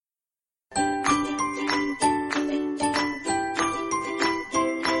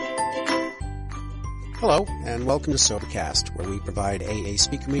Hello, and welcome to Sobercast, where we provide AA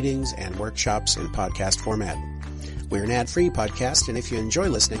speaker meetings and workshops in podcast format. We're an ad-free podcast, and if you enjoy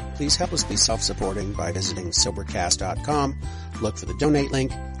listening, please help us be self-supporting by visiting Sobercast.com, look for the donate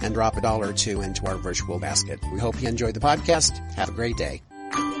link, and drop $1 or $2 into our virtual basket. We hope you enjoyed the podcast. Have a great day.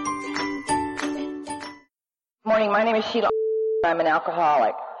 Morning, my name is Sheila. I'm an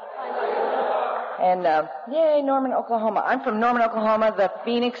alcoholic. And, yay, Norman, Oklahoma. I'm from Norman, Oklahoma, the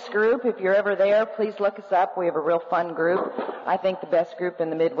Phoenix group. If you're ever there, please look us up. We have a real fun group. I think the best group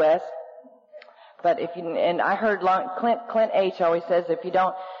in the Midwest. But if you, and I heard Clint H. always says, if you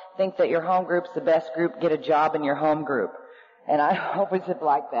don't think that your home group's the best group, get a job in your home group. And I always have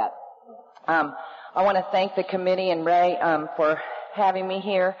liked that. I want to thank the committee and Ray, for having me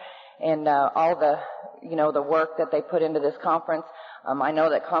here and, all the, the work that they put into this conference. I know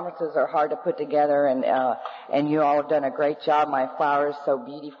that conferences are hard to put together, and you all have done a great job. My flower is so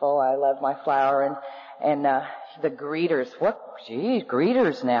beautiful. I love my flower, and the greeters. Geez,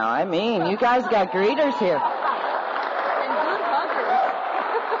 greeters now. I mean, you guys got greeters here.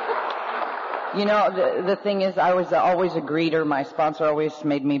 The thing is, I was always a greeter. My sponsor always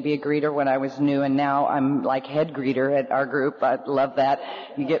made me be a greeter when I was new, and now I'm like head greeter at our group. I love that.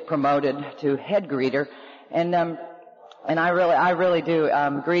 You get promoted to head greeter, and I really do.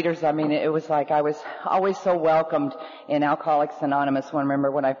 Greeters, I mean, it was like I was always so welcomed in Alcoholics Anonymous. I remember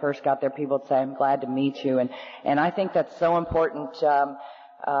when I first got there, people would say, I'm glad to meet you. And I think that's so important.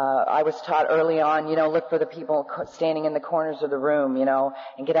 I was taught early on, look for the people standing in the corners of the room,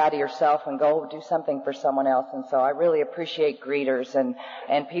 and get out of yourself and go do something for someone else. And so I really appreciate greeters and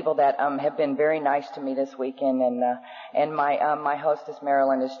people that, have been very nice to me this weekend. And my hostess,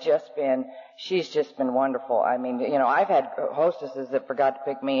 Marilyn, she's just been wonderful. I mean, I've had hostesses that forgot to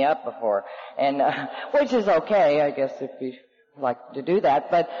pick me up before, and, which is okay, I guess, if you like to do that.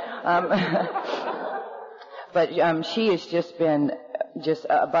 But she has just been just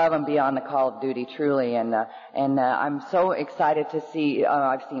above and beyond the call of duty, truly, and I'm so excited to see,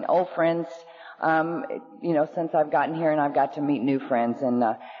 I've seen old friends, since I've gotten here, and I've got to meet new friends, and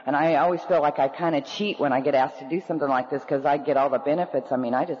I always feel like I kind of cheat when I get asked to do something like this, because I get all the benefits. I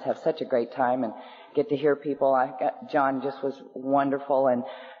mean, I just have such a great time and get to hear people. John just was wonderful, and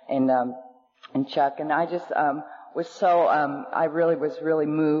Chuck, and I just, was so, I really was really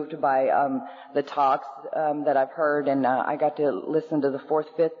moved by, the talks, that I've heard, and, I got to listen to the 4th,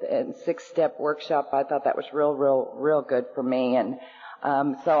 5th, and 6th step workshop. I thought that was real good for me, and,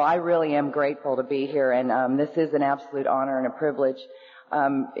 so I really am grateful to be here, and, this is an absolute honor and a privilege.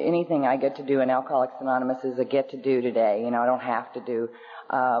 Anything I get to do in Alcoholics Anonymous is a get to do today. I don't have to do,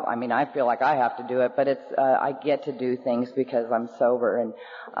 I feel like I have to do it, but I get to do things because I'm sober, and,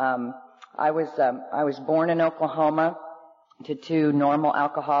 I was born in Oklahoma to 2 normal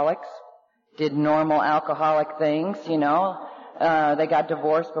alcoholics, did normal alcoholic things, they got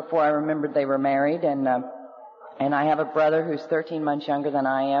divorced before I remembered they were married, and I have a brother who's 13 months younger than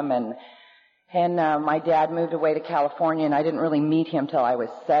I am, and my dad moved away to California, and I didn't really meet him till I was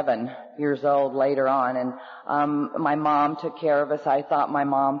 7 years old later on, and my mom took care of us. I thought my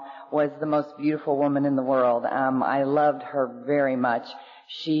mom was the most beautiful woman in the world. I loved her very much.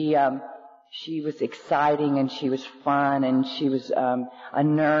 She was exciting, and she was fun, and she was a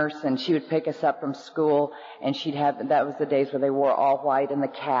nurse, and she would pick us up from school, and that was the days where they wore all white and the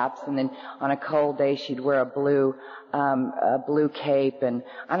caps, and then on a cold day she'd wear a blue cape, and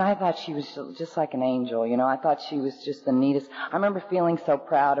I thought she was just like an angel, I thought she was just the neatest. I remember feeling so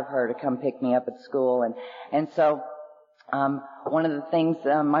proud of her to come pick me up at school, and so one of the things,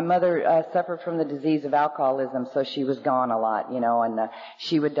 my mother, suffered from the disease of alcoholism, so she was gone a lot, and,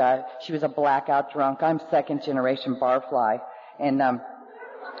 she was a blackout drunk. I'm 2nd generation barfly, and,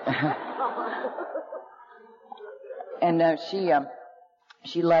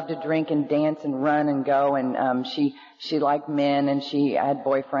 she loved to drink and dance and run and go, and, she liked men, and she had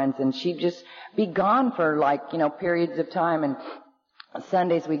boyfriends, and she'd just be gone for periods of time, and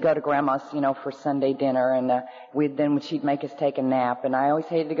Sundays we'd go to Grandma's, for Sunday dinner, and she'd make us take a nap, and I always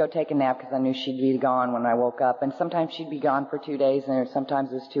hated to go take a nap because I knew she'd be gone when I woke up, and sometimes she'd be gone for 2 days, and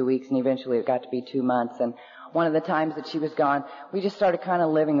sometimes it was 2 weeks, and eventually it got to be 2 months, and one of the times that she was gone, we just started kind of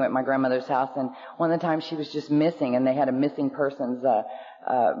living at my grandmother's house, and one of the times she was just missing, and they had a missing persons,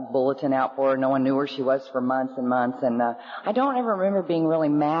 bulletin out for her. No one knew where she was for months and months, and, I don't ever remember being really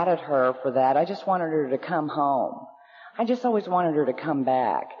mad at her for that. I just wanted her to come home. I just always wanted her to come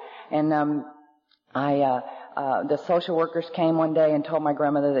back. And the social workers came one day and told my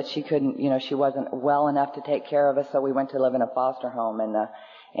grandmother that she couldn't, she wasn't well enough to take care of us, so we went to live in a foster home.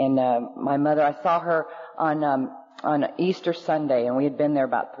 And my mother, I saw her on Easter Sunday, and we had been there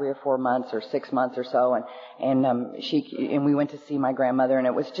about 3 or 4 months or 6 months or so, and we went to see my grandmother, and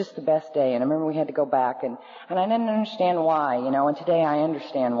it was just the best day. And I remember we had to go back, and I didn't understand why, and today I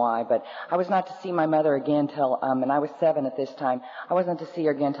understand why, but I was not to see my mother again till, and I was 7 at this time. I wasn't to see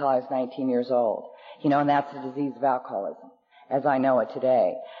her again till I was 19 years old, and that's the disease of alcoholism, as I know it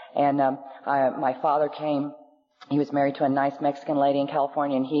today. And my father came. He was married to a nice Mexican lady in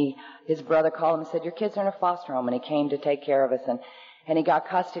California, and his brother called him and said, "Your kids are in a foster home," and he came to take care of us, and he got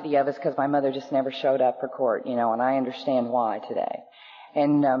custody of us because my mother just never showed up for court, and I understand why today.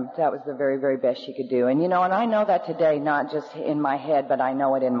 And that was the very, very best she could do. And, and I know that today, not just in my head, but I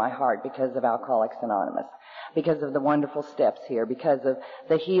know it in my heart because of Alcoholics Anonymous, because of the wonderful steps here, because of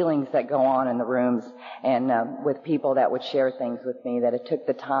the healings that go on in the rooms, and with people that would share things with me, that it took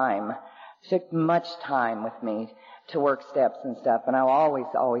the time. It took much time with me to work steps and stuff, and I'll always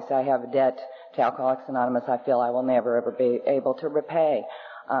say I have a debt to Alcoholics Anonymous I feel I will never ever be able to repay.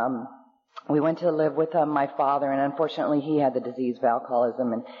 We went to live with my father, and unfortunately he had the disease of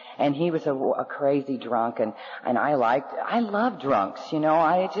alcoholism, and he was a crazy drunk, and I love drunks,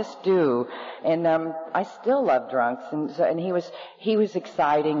 I just do, and I still love drunks, and he was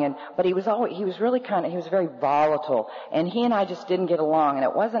exciting, but he was very volatile, and he and I just didn't get along, and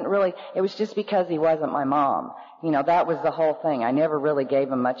it was just because he wasn't my mom. That was the whole thing. I never really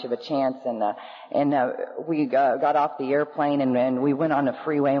gave him much of a chance, and we got off the airplane, and we went on the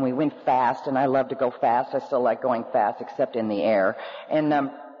freeway, and we went fast, and I love to go fast. I still like going fast, except in the air. And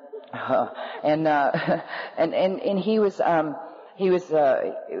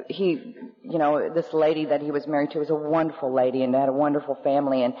this lady that he was married to was a wonderful lady and had a wonderful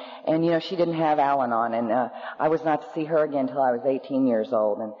family, and she didn't have Al-Anon, and I was not to see her again until I was 18 years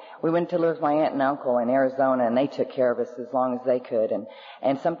old. And we went to live with my aunt and uncle in Arizona, and they took care of us as long as they could,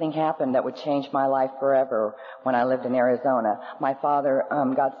 and something happened that would change my life forever when I lived in Arizona. My father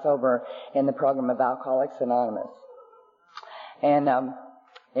got sober in the program of Alcoholics Anonymous. And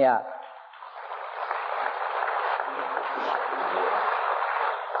yeah.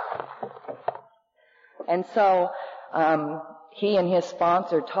 And so he and his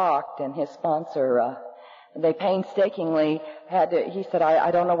sponsor talked, and his sponsor, they painstakingly he said,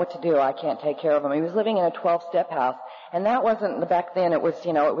 I don't know what to do. I can't take care of him. He was living in a 12-step house, and that wasn't, back then it was,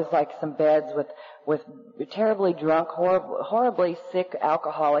 it was like some beds with terribly drunk, horribly sick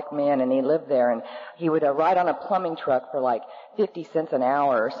alcoholic men, and he lived there, and he would ride on a plumbing truck for like 50 cents an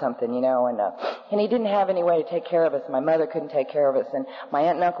hour or something, and he didn't have any way to take care of us. My mother couldn't take care of us, and my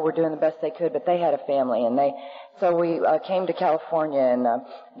aunt and uncle were doing the best they could, but they had a family, so we came to California, and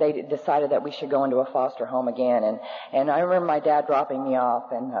they decided that we should go into a foster home again, and I remember my dad dropping me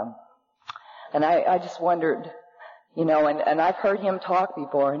off, and I just wondered, and I've heard him talk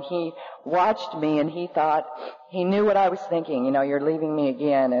before, and he watched me, and he thought, he knew what I was thinking, you're leaving me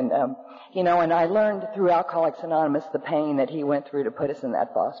again, and I learned through Alcoholics Anonymous the pain that he went through to put us in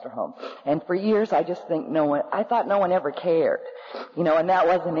that foster home. And for years I just think I thought no one ever cared, and that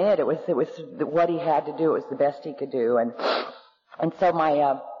wasn't it. It was what he had to do. It was the best he could do. And so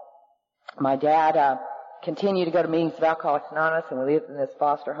my dad, continued to go to meetings of Alcoholics Anonymous, and we lived in this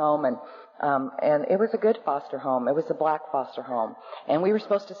foster home, and it was a good foster home. It was a black foster home, and we were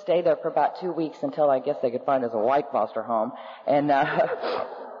supposed to stay there for about 2 weeks until I guess they could find us a white foster home, and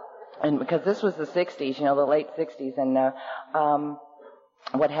because this was the 60s, the late 60s, and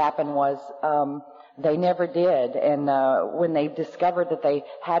what happened was they never did, and when they discovered that they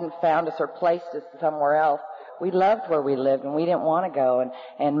hadn't found us or placed us somewhere else, we loved where we lived, and we didn't want to go.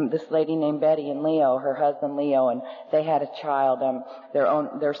 And this lady named Betty and Leo, her husband Leo, and they had a child,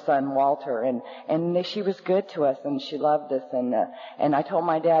 their son Walter, and she was good to us, and she loved us. And I told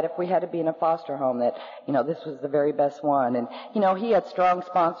my dad if we had to be in a foster home that this was the very best one. And he had strong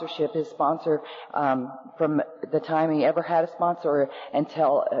sponsorship. His sponsor from the time he ever had a sponsor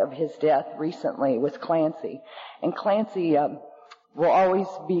until of his death recently was Clancy, and Clancy will always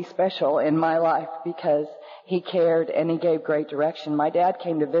be special in my life because he cared and he gave great direction. My dad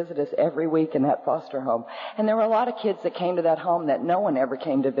came to visit us every week in that foster home. And there were a lot of kids that came to that home that no one ever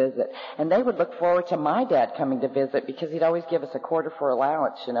came to visit. And they would look forward to my dad coming to visit because he'd always give us a quarter for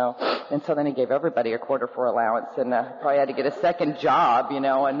allowance, And so then he gave everybody a quarter for allowance, and probably had to get a second job,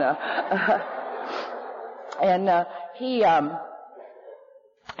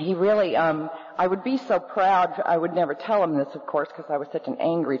 he really, I would be so proud. I would never tell him this, of course, because I was such an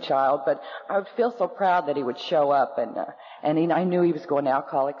angry child, but I would feel so proud that he would show up, and I knew he was going to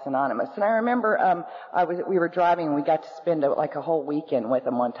Alcoholics Anonymous. And I remember we were driving, and we got to spend like a whole weekend with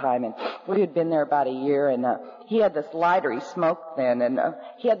him one time, and we had been there about a year, and he had this lighter. He smoked then, and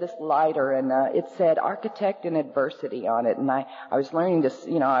he had this lighter, and it said "Architect in Adversity" on it, and I was learning to,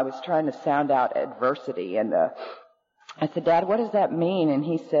 I was trying to sound out adversity, and I said, "Dad, what does that mean?" And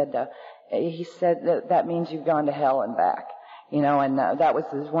he said that means you've gone to hell and back. And that was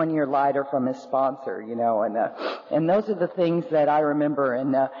his 1-year lighter from his sponsor, and those are the things that I remember.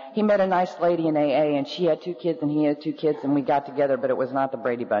 And he met a nice lady in AA, and she had 2 kids, and he had 2 kids, and we got together, but it was not the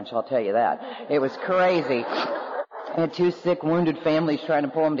Brady Bunch, I'll tell you that. It was crazy. I had 2 sick, wounded families trying to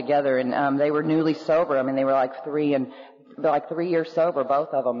pull them together, and they were newly sober. I mean, they were like 3 years sober,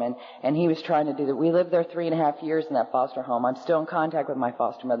 both of them, and he was trying to do that. We lived there 3.5 years in that foster home. I'm still in contact with my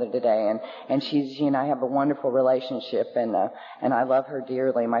foster mother today, and she and I have a wonderful relationship, and I love her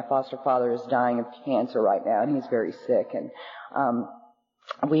dearly. My foster father is dying of cancer right now, and he's very sick, and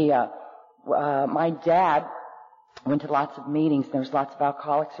my dad went to lots of meetings. There was lots of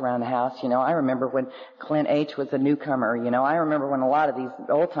alcoholics around the house. I remember when Clint H. was a newcomer. I remember when a lot of these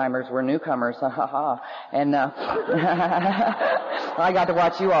old-timers were newcomers. And I got to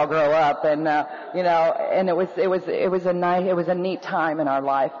watch you all grow up. And, and it was a neat time in our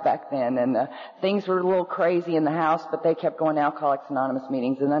life back then. And things were a little crazy in the house, but they kept going to Alcoholics Anonymous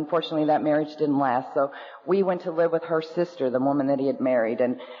meetings. And unfortunately, that marriage didn't last. So we went to live with her sister, the woman that he had married.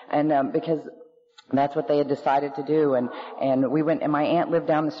 And because that's what they had decided to do, and we went, and my aunt lived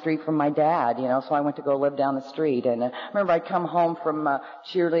down the street from my dad, so I went to go live down the street, and I remember I'd come home from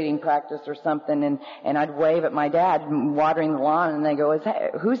cheerleading practice or something, and I'd wave at my dad watering the lawn, and they go,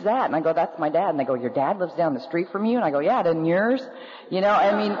 who's that? And I go, that's my dad. And they go, your dad lives down the street from you? And I go, yeah, and yours?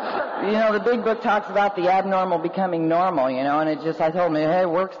 The big book talks about the abnormal becoming normal, and I told me, hey, it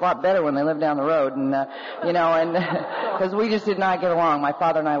works a lot better when they live down the road, and because we just did not get along. My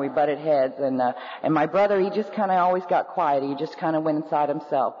father and I, we butted heads, and my brother, he just kind of always got quiet. He just kind of went inside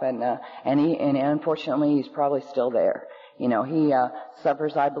himself, and unfortunately, he's probably still there. He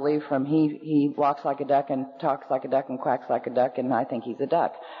suffers, I believe, from he walks like a duck and talks like a duck and quacks like a duck, and I think he's a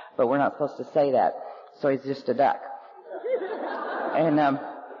duck, but we're not supposed to say that. So he's just a duck. And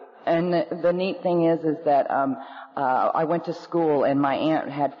the neat thing is that I went to school, and my aunt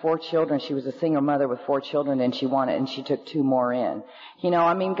had 4 children. She was a single mother with 4 children, and she took 2 more in.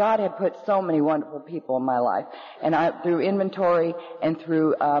 God had put so many wonderful people in my life, and through inventory and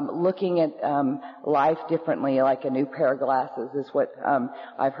through looking at life differently, like a new pair of glasses, is what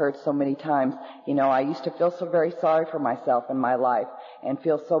I've heard so many times. I used to feel so very sorry for myself in my life, and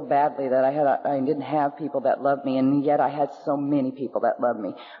feel so badly that I didn't have people that loved me, and yet I had so many people that loved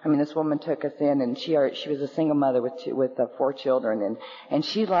me. I mean, this woman took us in, and she was a single mother with 4 children, and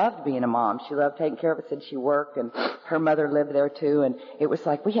she loved being a mom. She loved taking care of us, and she worked, and her mother lived there too, and it was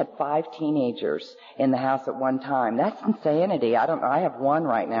like we had 5 teenagers in the house at one time. That's insanity. I have 1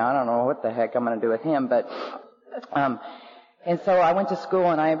 right now. I don't know what the heck I'm going to do with him, but and so I went to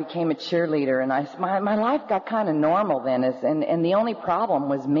school, and I became a cheerleader, and my life got kind of normal then, and the only problem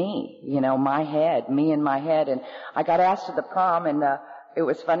was me, me in my head, and I got asked to the prom, and it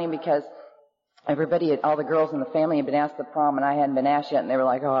was funny because all the girls in the family had been asked to the prom, and I hadn't been asked yet, and they were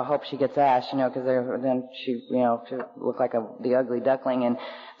like, oh, I hope she gets asked, because then she, to look like the ugly duckling. And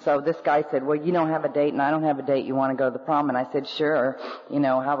so this guy said, well, you don't have a date, and I don't have a date. You want to go to the prom? And I said, sure,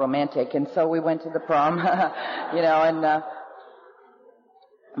 how romantic. And so we went to the prom, and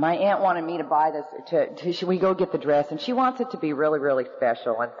my aunt wanted me to buy this, should we go get the dress? And she wants it to be really, really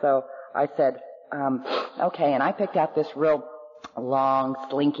special. And so I said, okay, and I picked out this real long,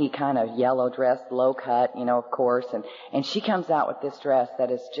 slinky kind of yellow dress, low cut, of course, and she comes out with this dress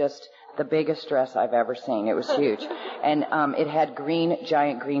that is just the biggest dress I've ever seen. It was huge. And it had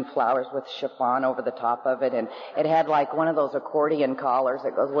giant green flowers with chiffon over the top of it, and it had like one of those accordion collars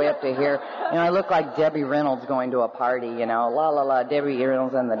that goes way up to here. I look like Debbie Reynolds going to a party, la la la, Debbie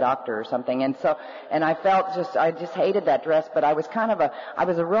Reynolds and the Doctor or something. And I felt I just hated that dress, but I was I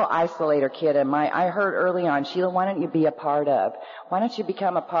was a real isolator kid, and I heard early on, Sheila, why don't you be a part of? Why don't you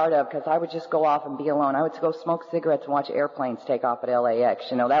become a part of? Because I would just go off and be alone. I would go smoke cigarettes and watch airplanes take off at LAX.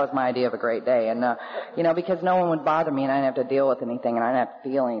 That was my idea of a great day. And, because no one would bother me, and I didn't have to deal with anything, and I didn't have to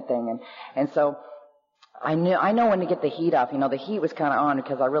feel anything. And so I know when to get the heat off. You know, the heat was kind of on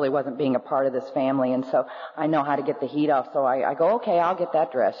because I really wasn't being a part of this family, and so I know how to get the heat off. So I go, okay, I'll get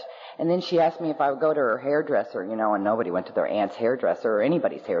that dress. And then she asked me if I would go to her hairdresser, you know, and nobody went to their aunt's hairdresser or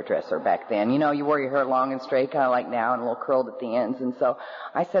anybody's hairdresser back then. You know, you wore your hair long and straight, kind of like now, and a little curled at the ends. And so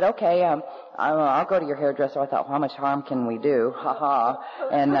I said, okay, I'll go to your hairdresser. I thought, well, how much harm can we do? Ha ha.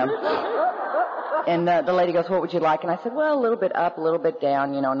 And the lady goes, what would you like? And I said, well, a little bit up, a little bit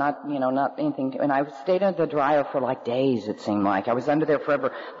down, not anything. And I stayed under the dryer for like days, it seemed like. I was under there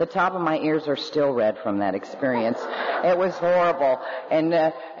forever. The top of my ears are still red from that experience. It was horrible.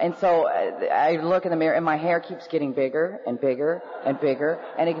 And so I look in the mirror and my hair keeps getting bigger and bigger and bigger.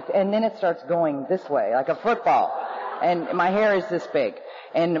 And then it starts going this way, like a football. And my hair is this big.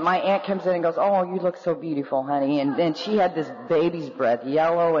 And my aunt comes in and goes, oh, you look so beautiful, honey. And then she had this baby's breath,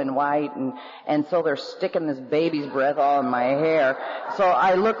 yellow and white, and so they're sticking this baby's breath all in my hair. So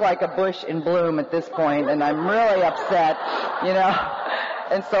I look like a bush in bloom at this point, and I'm really upset, you know.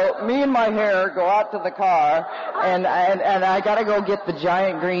 And so me and my hair go out to the car, and I gotta go get the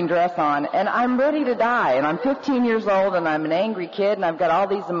giant green dress on, and I'm ready to die. And I'm 15 years old, and I'm an angry kid, and I've got all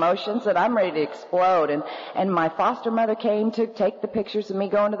these emotions, and I'm ready to explode. And my foster mother came to take the pictures of me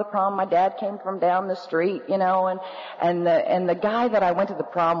going to the prom. My dad came from down the street, you know, and the guy that I went to the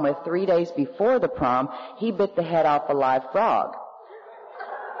prom with 3 days before the prom, he bit the head off a live frog.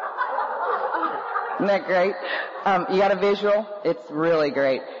 Isn't that great? You got a visual? It's really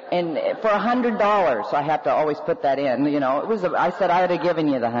great. And for $100, I have to always put that in. You know, I said I would have given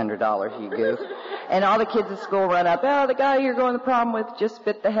you the $100, you goof. And all the kids at school run up, oh, the guy you're going to the prom with just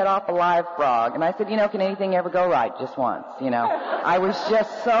bit the head off a live frog. And I said, you know, can anything ever go right? Just once, you know. I was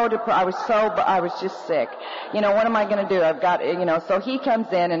just so I was just sick. You know, what am I going to do? I've got, you know, so he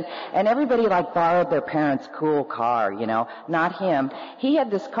comes in and everybody like borrowed their parents' cool car, you know. Not him. He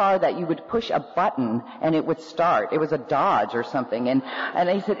had this car that you would push a button and it would start. It was a Dodge or something. And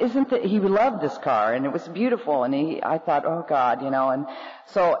he said, he loved this car and it was beautiful. And I thought, oh God, you know, and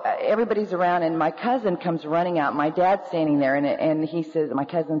so everybody's around and my cousin comes running out. My dad's standing there and he says, my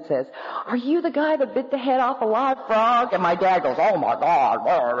cousin says, are you the guy that bit the head off a live frog? And my dad goes, oh my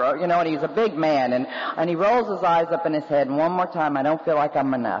God, you know, and he's a big man and he rolls his eyes up in his head and one more time, I don't feel like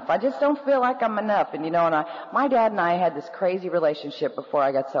I'm enough. I just don't feel like I'm enough. And you know, my dad and I had this crazy relationship before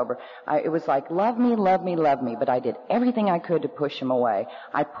I got sober. It was like, love me, love me, love me, but I did everything I could to push him away.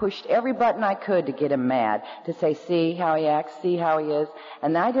 I pushed every button I could to get him mad, to say, see how he acts, see how he is.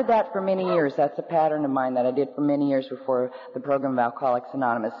 And I did that for many years. That's a pattern of mine that I did for many years before the program of Alcoholics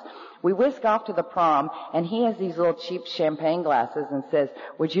Anonymous. We whisk off to the prom, and he has these little cheap champagne glasses and says,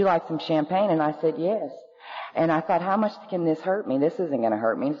 would you like some champagne? And I said, yes. And I thought, how much can this hurt me? This isn't going to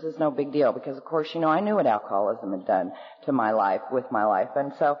hurt me. This is no big deal. Because, of course, you know, I knew what alcoholism had done to my life, with my life.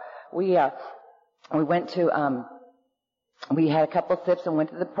 And so we went to, we had a couple of sips and went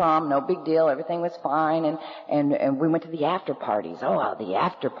to the prom. No big deal. Everything was fine. And we went to the after parties. Oh, the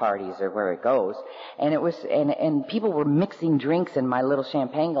after parties are where it goes. And it was, and people were mixing drinks in my little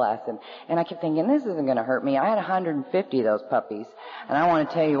champagne glass. And I kept thinking, this isn't going to hurt me. I had 150 of those puppies. And I want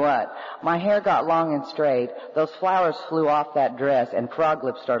to tell you what, my hair got long and straight. Those flowers flew off that dress and frog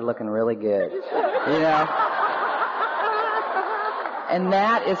lips started looking really good. You know? And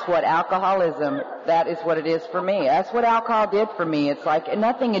that is what alcoholism, that is what it is for me. That's what alcohol did for me. It's like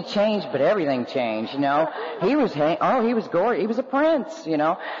nothing had changed, but everything changed, you know. He was gory. He was a prince, you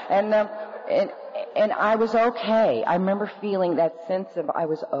know. And I was okay. I remember feeling that sense of I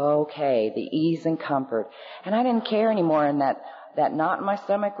was okay, the ease and comfort. And I didn't care anymore, and that knot in my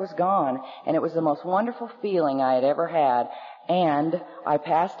stomach was gone. And it was the most wonderful feeling I had ever had. And I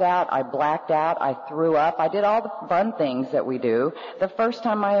passed out, I blacked out, I threw up, I did all the fun things that we do the first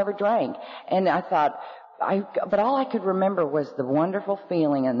time I ever drank. And I thought, but all I could remember was the wonderful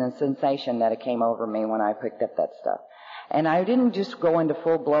feeling and the sensation that it came over me when I picked up that stuff. And I didn't just go into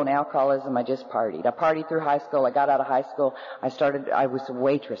full-blown alcoholism, I just partied. I partied through high school, I got out of high school, I was a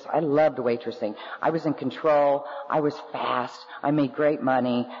waitress. I loved waitressing. I was in control, I was fast, I made great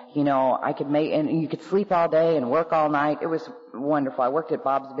money, you know, and you could sleep all day and work all night. It was wonderful. I worked at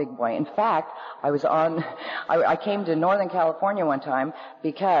Bob's Big Boy. In fact, I came to Northern California one time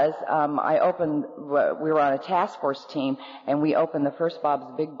because we were on a task force team and we opened the first Bob's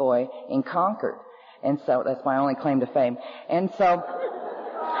Big Boy in Concord. And so that's my only claim to fame. And so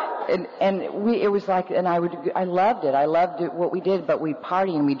it was like, and I loved it. I loved it, what we did, but we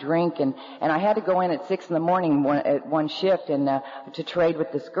party and we drink, and I had to go in at 6 a.m. at one shift and to trade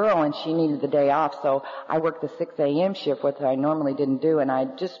with this girl, and she needed the day off, so I worked the 6 a.m. shift, which I normally didn't do, and I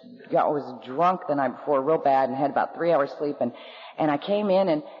was drunk the night before real bad and had about 3 hours sleep, and I came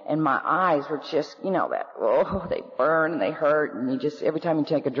in and my eyes were just, they burn and they hurt, and you just, every time you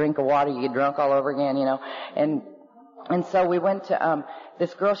take a drink of water, you get drunk all over again, and so we went to,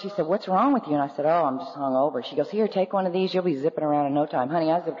 this girl, she said, "What's wrong with you?" And I said, "Oh, I'm just hungover." She goes, "Here, take one of these. You'll be zipping around in no time."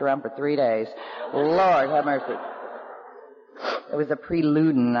 Honey, I zipped around for 3 days. Lord have mercy. It was a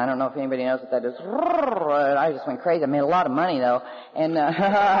preludin. I don't know if anybody knows what that is. I just went crazy. I made a lot of money, though. And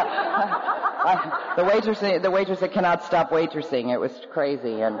the waitress that cannot stop waitressing. It was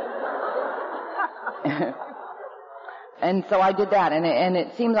crazy. And so I did that, and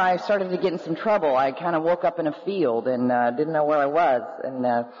it seemed I started to get in some trouble. I kind of woke up in a field and didn't know where I was,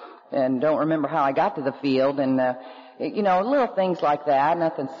 and don't remember how I got to the field, and little things like that,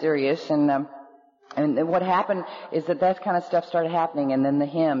 nothing serious, and what happened is that kind of stuff started happening, and then the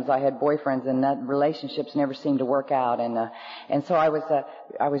hymns. I had boyfriends, and that relationships never seemed to work out, and so I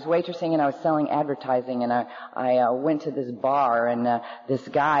was waitressing and I was selling advertising, and I went to this bar, and this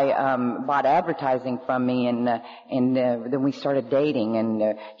guy bought advertising from me, and then we started dating,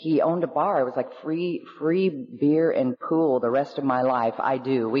 and he owned a bar. It was like free beer and pool the rest of my life.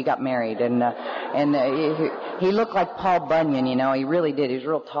 We got married, and he looked like Paul Bunyan, he really did. He was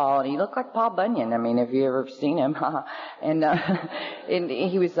real tall, and he looked like Paul Bunyan. I mean, if you ever seen him, and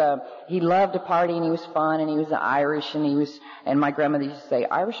he loved to party, and he was fun, and he was Irish, and my grandmother used to say,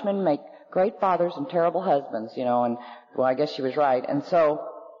 "Irishmen make great fathers and terrible husbands," and well, I guess she was right. And so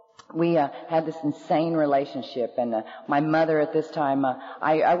we had this insane relationship, and my mother at this time,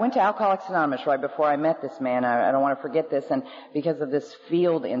 I went to Alcoholics Anonymous right before I met this man. I don't want to forget this, and because of this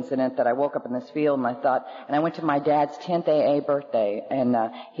field incident that I woke up in this field, and I went to my dad's 10th AA birthday, and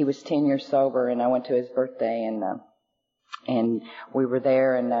he was 10 years sober, and I went to his birthday, and we were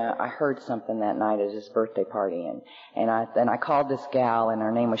there, and I heard something that night at his birthday party, and I called this gal, and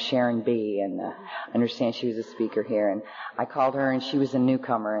her name was Sharon B, and I understand she was a speaker here, and I called her, and she was a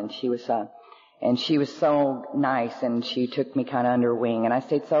newcomer, and she was so nice, and she took me kind of under her wing, and I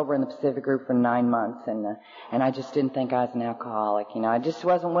stayed sober in the Pacific Group for 9 months, and I just didn't think I was an alcoholic, I just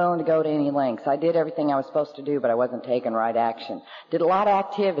wasn't willing to go to any lengths. I did everything I was supposed to do, but I wasn't taking right action. Did a lot of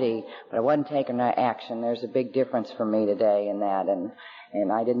activity, but I wasn't taking right action. There's a big difference for me today in that, and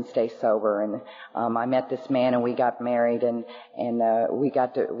I didn't stay sober, and I met this man, and we got married, and we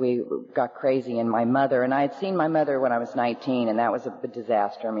got crazy, and my mother, and I had seen my mother when I was 19, and that was a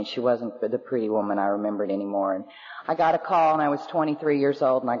disaster. I mean, she wasn't the pretty woman I remembered anymore, and I got a call, and I was 23 years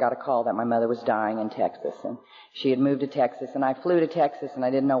old, and I got a call that my mother was dying in Texas, and she had moved to Texas, and I flew to Texas, and I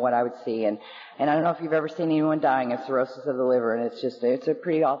didn't know what I would see, and I don't know if you've ever seen anyone dying of cirrhosis of the liver, and it's a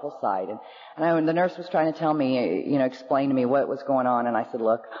pretty awful sight, and the nurse was trying to tell me, explain to me what was going on, and I said,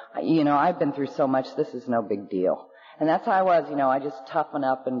 "Look, I've been through so much, this is no big deal." And that's how I was, I just toughen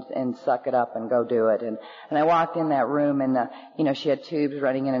up and suck it up and go do it. And I walked in that room, and she had tubes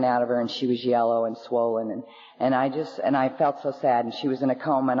running in and out of her, and she was yellow and swollen, and I felt so sad, and she was in a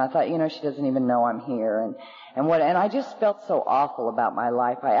coma, and I thought, she doesn't even know I'm here, and I just felt so awful about my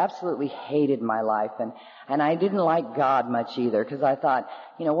life. I absolutely hated my life, and I didn't like God much either, because I thought,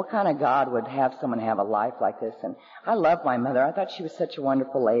 what kind of God would have someone have a life like this? And I loved my mother. I thought she was such a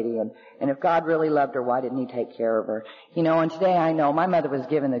wonderful lady, and if God really loved her, why didn't he take care of her? And today I know my mother was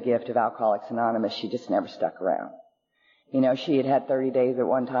given the gift of Alcoholics Anonymous. She just never stuck around. She had 30 days at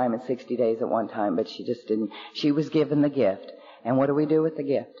one time and 60 days at one time, but she just didn't. She was given the gift. And what do we do with the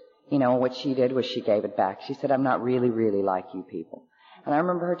gift? What she did was she gave it back. She said, "I'm not really, really like you people." And I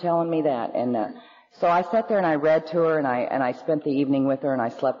remember her telling me that. And so I sat there and I read to her, and I spent the evening with her, and I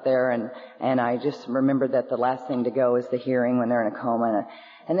slept there, and I just remembered that the last thing to go is the hearing when they're in a coma.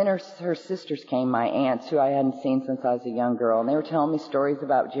 And then her sisters came, my aunts, who I hadn't seen since I was a young girl, and they were telling me stories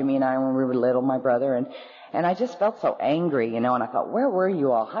about Jimmy and I when we were little, my brother, and I just felt so angry, and I thought, where were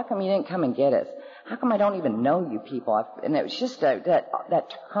you all? How come you didn't come and get us? How come I don't even know you people? And it was just that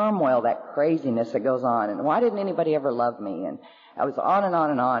turmoil, that craziness that goes on, and why didn't anybody ever love me? And I was on and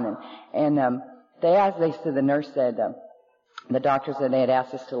on and on, and the nurse said, the doctor said they had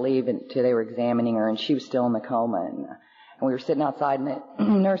asked us to leave until they were examining her, and she was still in the coma, and we were sitting outside, and the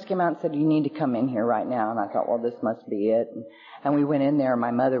nurse came out and said, "You need to come in here right now." And I thought, well, this must be it. And we went in there, and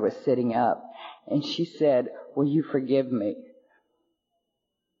my mother was sitting up, and she said, "Will you forgive me?"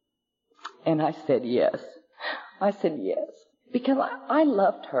 And I said, yes. I said, yes. Because I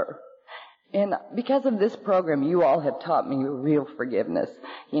loved her. And because of this program, you all have taught me real forgiveness.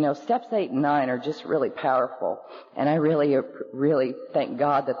 Steps 8 and 9 are just really powerful. And I really thank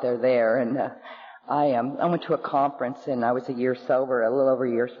God that they're there. And I went to a conference, and I was a little over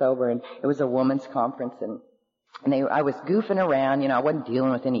a year sober, and it was a women's conference, and I was goofing around. I wasn't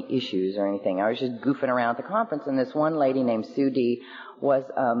dealing with any issues or anything. I was just goofing around at the conference, and this one lady named Sue D was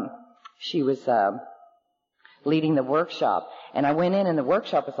leading the workshop. And I went in, and the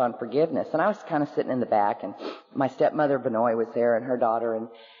workshop was on forgiveness. And I was kind of sitting in the back, and my stepmother, Benoit, was there, and her daughter.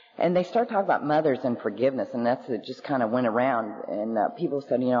 And they started talking about mothers and forgiveness, and it just kind of went around. And people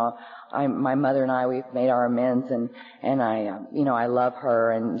said, my mother and I, we've made our amends, and I love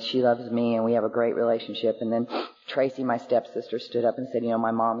her, and she loves me, and we have a great relationship. And then Tracy, my stepsister, stood up and said,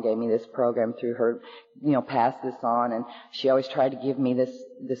 my mom gave me this program through her, passed this on, and she always tried to give me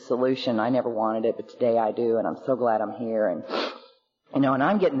this solution. I never wanted it, but today I do, and I'm so glad I'm here. And and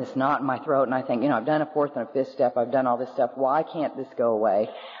I'm getting this knot in my throat, and I think, I've done a 4th and a 5th step, I've done all this stuff, why can't this go away?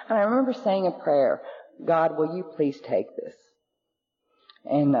 And I remember saying a prayer, God, will you please take this?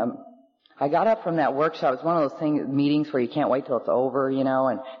 And I got up from that workshop. It was one of those meetings where you can't wait till it's over,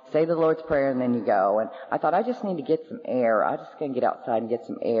 and say the Lord's Prayer and then you go. And I thought, I just need to get some air. I just going to get outside and get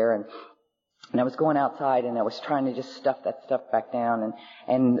some air. And I was going outside, and I was trying to just stuff that stuff back down.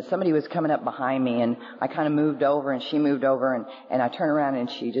 And somebody was coming up behind me, and I kind of moved over, and she moved over, and I turned around, and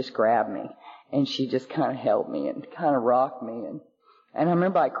she just grabbed me. And she just kind of held me and kind of rocked me. And I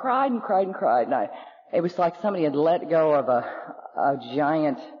remember I cried and cried and cried. And it was like somebody had let go of a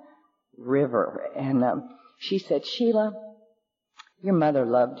giant river. And she said, Sheila, your mother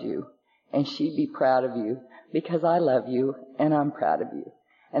loved you, and she'd be proud of you because I love you, and I'm proud of you.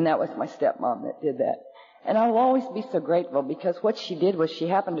 And that was my stepmom that did that. And I will always be so grateful, because what she did was she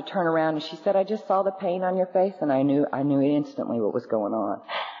happened to turn around and she said, I just saw the pain on your face, and I knew instantly what was going on.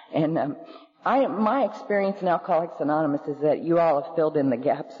 And my experience in Alcoholics Anonymous is that you all have filled in the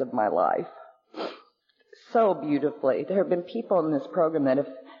gaps of my life so beautifully. There have been people in this program that have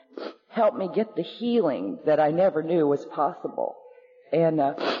helped me get the healing that I never knew was possible. And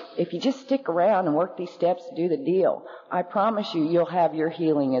if you just stick around and work these steps, do the deal, I promise you'll have your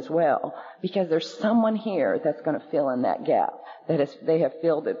healing as well, because there's someone here that's going to fill in that gap. They have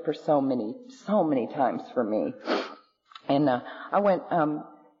filled it for so many times for me. And I went,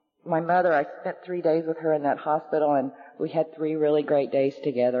 my mother, I spent 3 days with her in that hospital, and we had 3 really great days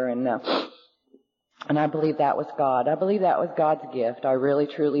together. And I believe that was God. I believe that was God's gift. I really,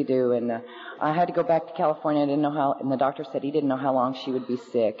 truly do. And I had to go back to California. I didn't know how, and the doctor said he didn't know how long she would be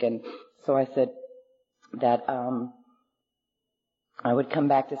sick. And so I said that I would come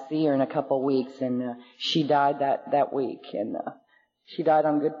back to see her in a couple of weeks. And she died that week. And she died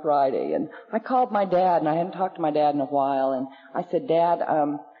on Good Friday. And I called my dad, and I hadn't talked to my dad in a while. And I said, Dad,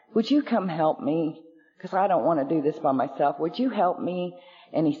 would you come help me? Because I don't want to do this by myself. Would you help me?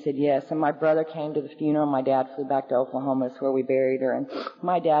 And he said yes. And my brother came to the funeral. My dad flew back to Oklahoma. That's where we buried her. And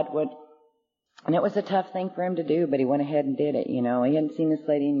my dad went, and it was a tough thing for him to do, but he went ahead and did it, He hadn't seen this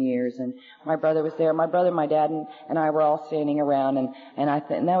lady in years. And my brother was there. My brother, my dad, and I were all standing around. And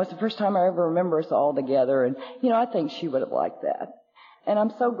that was the first time I ever remember us all together. And, I think she would have liked that. And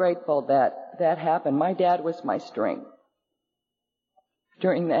I'm so grateful that that happened. My dad was my strength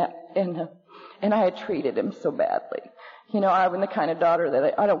during that. And I had treated him so badly. I'm the kind of daughter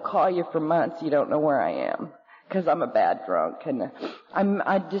that I don't call you for months. You don't know where I am, because I'm a bad drunk. And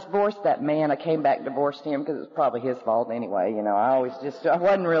I divorced that man. I came back divorced him because it was probably his fault anyway. I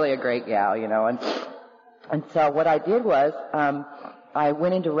wasn't really a great gal, And so what I did was, I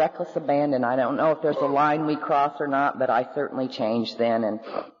went into reckless abandon. I don't know if there's a line we cross or not, but I certainly changed then. And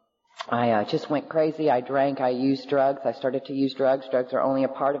I just went crazy. I drank. I used drugs. I started to use drugs. Drugs are only a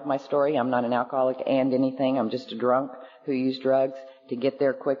part of my story. I'm not an alcoholic and anything. I'm just a drunk who used drugs to get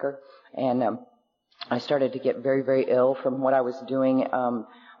there quicker. And I started to get very, very ill from what I was doing.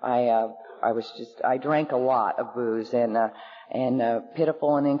 I drank a lot of booze and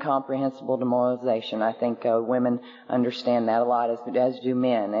pitiful and incomprehensible demoralization. I think women understand that a lot, as do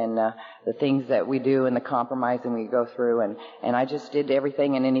men, and the things that we do and the compromising we go through. And I just did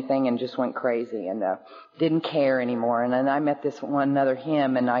everything and anything and just went crazy and didn't care anymore. And then I met this another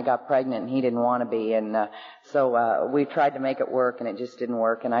him, and I got pregnant, and he didn't want to be. And so we tried to make it work, and it just didn't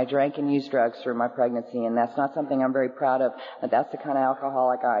work. And I drank and used drugs through my pregnancy, and that's not something I'm very proud of, but that's the kind of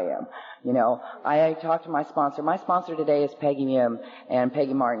alcoholic I am. I talked to my sponsor. My sponsor today is Peggy and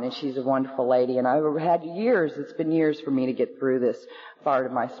Peggy Martin, and she's a wonderful lady. And it's been years for me to get through this part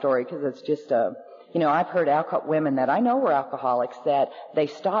of my story, because it's just I've heard women that I know were alcoholics that they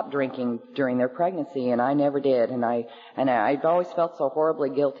stopped drinking during their pregnancy, and I never did, and I've always felt so horribly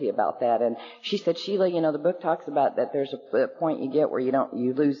guilty about that. And she said, Sheila, the book talks about that there's a point you get where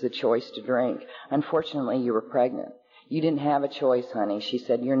you lose the choice to drink. Unfortunately, you were pregnant. You didn't have a choice, honey. She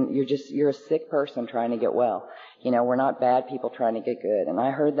said, you're a sick person trying to get well. We're not bad people trying to get good. And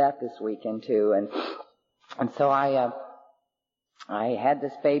I heard that this weekend too. And so I had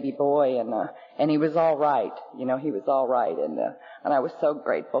this baby boy, and he was all right. He was all right. And I was so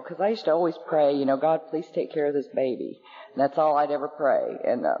grateful because I used to always pray, God, please take care of this baby. And that's all I'd ever pray.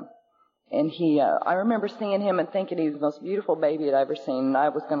 And he, I remember seeing him and thinking he was the most beautiful baby I'd ever seen. And I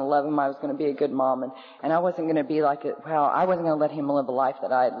was going to love him. I was going to be a good mom. And I wasn't going to be like it. Well, I wasn't going to let him live the life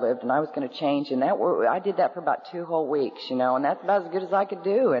that I had lived. And I was going to change. And I did that for about 2 whole weeks, and that's about as good as I could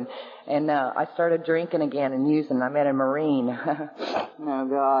do. And I started drinking again and using. I met a Marine. Oh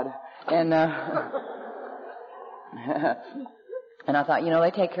God. And and I thought,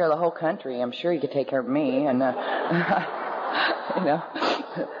 they take care of the whole country. I'm sure you could take care of me. And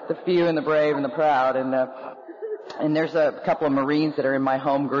the few and the brave and the proud. And there's a couple of Marines that are in my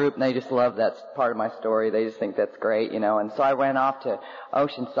home group, and they just love that part of my story. They just think that's great, And so I went off to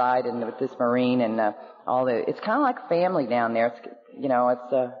Oceanside and with this Marine, and it's kind of like family down there.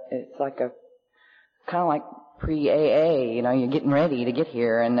 It's like a kind of like pre-AA. You're getting ready to get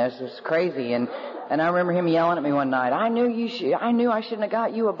here, and there's this crazy. And I remember him yelling at me one night, I knew I shouldn't have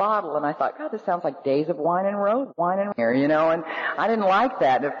got you a bottle. And I thought, God, this sounds like Days of Wine and here, and I didn't like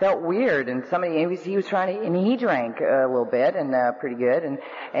that. It felt weird. And he was trying to, and he drank a little bit and pretty good.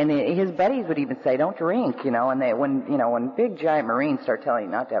 And his buddies would even say, don't drink, and when big giant Marines start telling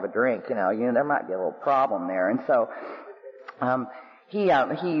you not to have a drink, there might be a little problem there. And so, he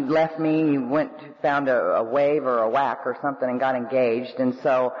left me, he found a wave or a whack or something and got engaged. And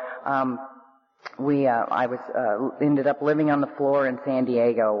so, I ended up living on the floor in San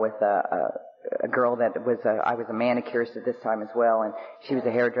Diego with a girl that I was a manicurist at this time as well, and she was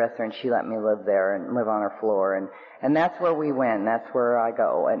a hairdresser, and she let me live there and live on her floor, and that's where we went. That's where I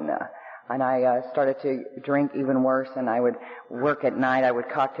go, and I started to drink even worse, and I would work at night. I would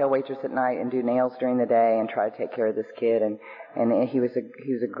cocktail waitress at night and do nails during the day and try to take care of this kid, and he was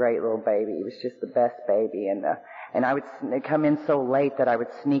a great little baby. He was just the best baby, and I would come in so late that I would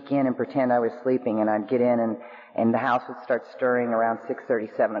sneak in and pretend I was sleeping, and I'd get in and the house would start stirring around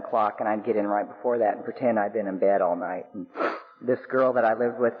 6:30, 7 o'clock, and I'd get in right before that and pretend I'd been in bed all night. And this girl that I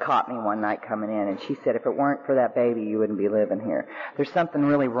lived with caught me one night coming in, and she said, if it weren't for that baby, you wouldn't be living here. There's something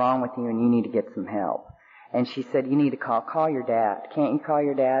really wrong with you, and you need to get some help. And she said, you need to call your dad. Can't you call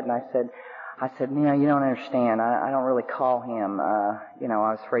your dad? And I said, you don't understand. I don't really call him. I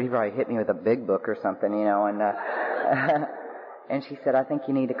was afraid he'd probably hit me with a big book or something, and she said, I think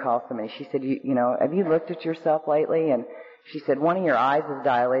you need to call somebody. She said, have you looked at yourself lately? And she said, one of your eyes is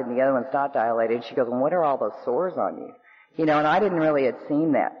dilated and the other one's not dilated. She goes, well, what are all those sores on you? And I didn't really had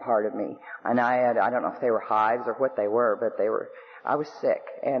seen that part of me. And I don't know if they were hives or what they were, but I was sick.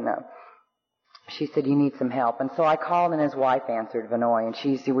 And, she said, you need some help. And so I called, and his wife answered, Vinoy, and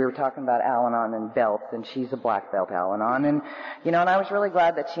we were talking about Al-Anon and belts, and she's a black belt Al-Anon. And, and I was really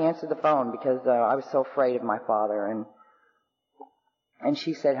glad that she answered the phone because, I was so afraid of my father. And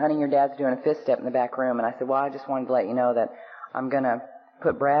she said, honey, your dad's doing a fifth step in the back room. And I said, well, I just wanted to let you know that I'm going to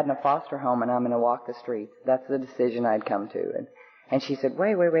put Brad in a foster home and I'm going to walk the streets. That's the decision I'd come to. And she said,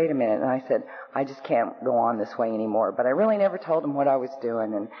 wait a minute. And I said, I just can't go on this way anymore. But I really never told him what I was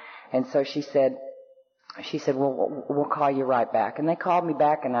doing. And so she said, well, we'll call you right back. And they called me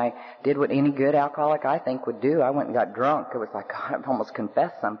back, and I did what any good alcoholic I think would do. I went and got drunk. It was like, God, I've almost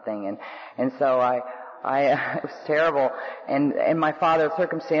confessed something. And so it was terrible. And my father,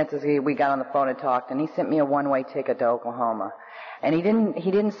 circumstances, we got on the phone and talked, and he sent me a one-way ticket to Oklahoma. And he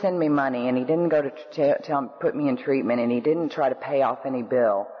didn't send me money, and he didn't go to put me in treatment, and he didn't try to pay off any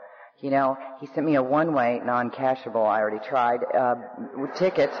bill. He sent me a one-way, non-cashable, I already tried,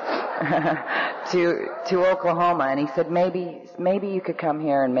 ticket to Oklahoma, and he said, maybe you could come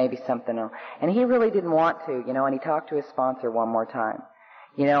here and maybe something else. And he really didn't want to, and he talked to his sponsor one more time.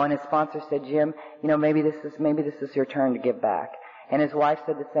 And his sponsor said, Jim, maybe this is your turn to give back. And his wife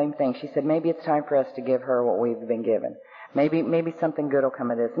said the same thing. She said, maybe it's time for us to give her what we've been given. Maybe something good will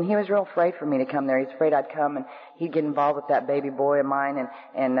come of this. And he was real afraid for me to come there. He's afraid I'd come and he'd get involved with that baby boy of mine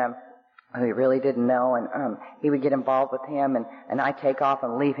and who he really didn't know, and he would get involved with him, and I'd take off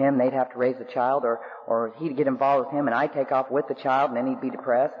and leave him. They'd have to raise the child, or he'd get involved with him, and I'd take off with the child, and then he'd be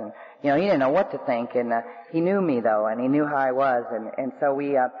depressed, and he didn't know what to think. And he knew me though, and he knew how I was, and so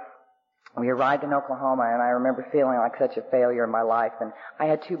we arrived in Oklahoma, and I remember feeling like such a failure in my life. And I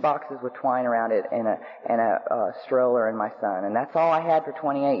had 2 boxes with twine around it and a stroller and my son. And that's all I had for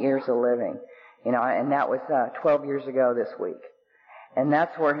 28 years of living. You know, and that was 12 years ago this week. And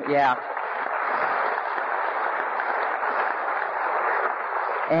that's where, yeah.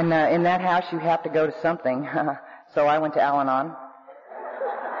 And in that house, you have to go to something. So I went to Al-Anon.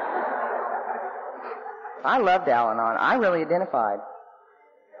 I loved Al-Anon. I really identified.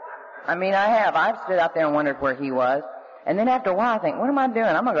 I mean, I have. I've stood out there and wondered where he was. And then after a while, I think, what am I doing?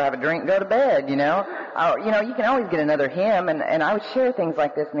 I'm going to go have a drink and go to bed, you know. You know, you can always get another hymn. And I would share things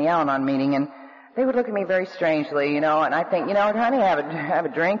like this in the Al-Anon meeting, and they would look at me very strangely, you know. And I think, you know, honey, have a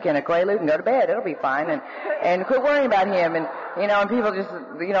drink and a Quaalude and go to bed. It'll be fine. And quit worrying about him. And, you know, and people just,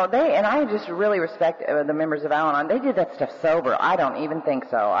 you know, and I just really respect the members of Al-Anon. They did that stuff sober. I don't even think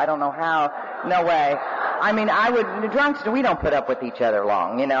so. I don't know how. No way. I mean, the drunks, we don't put up with each other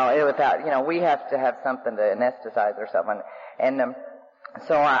long, you know, without, you know, we have to have something to anesthetize or something. And,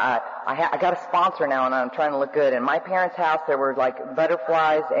 so I got a sponsor now, and I'm trying to look good. In my parents' house, there were like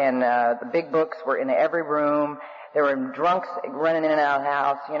butterflies, and the big books were in every room. There were drunks running in and out of the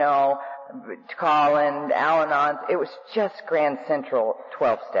house, you know, calling, Al-Anons. It was just Grand Central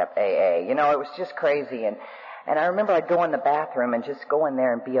 12-step AA. You know, it was just crazy. And I remember I'd go in the bathroom and just go in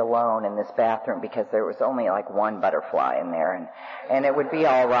there and be alone in this bathroom because there was only like one butterfly in there, and it would be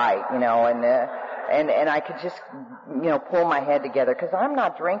all right, you know, and I could just, you know, pull my head together because I'm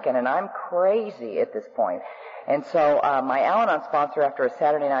not drinking and I'm crazy at this point. And so my Al-Anon sponsor, after a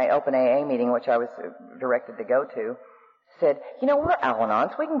Saturday night open AA meeting, which I was directed to go to, said, you know, we're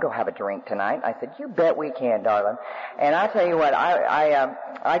Al-Anons. We can go have a drink tonight. I said, you bet we can, darling. And I'll tell you what,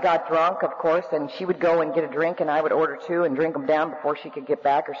 I got drunk, of course, and she would go and get a drink, and I would order 2 and drink them down before she could get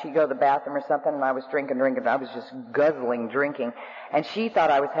back, or she'd go to the bathroom or something, and I was drinking. I was just guzzling drinking. And she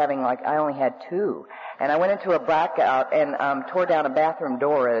thought I was having, like, I only had 2. And I went into a blackout and tore down a bathroom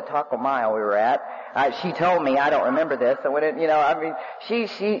door at a Taco Mile we were at. She told me, I don't remember this. So when it, you know, I mean,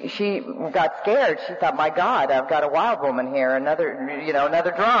 she got scared. She thought, my God, I've got a wild woman here, another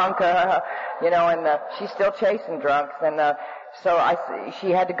drunk, you know, and she's still chasing drunks. And so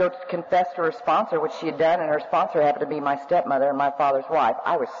she had to go confess to her sponsor, which she had done, and her sponsor happened to be my stepmother and my father's wife.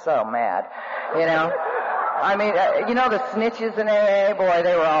 I was so mad, you know. I mean, you know, the snitches in AA, boy,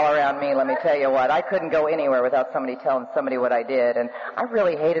 they were all around me, let me tell you what. I couldn't go anywhere without somebody telling somebody what I did, and I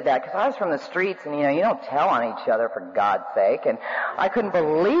really hated that because I was from the streets, and, you know, you don't tell on each other, for God's sake, and I couldn't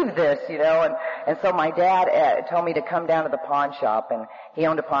believe this, you know, and so my dad told me to come down to the pawn shop, and he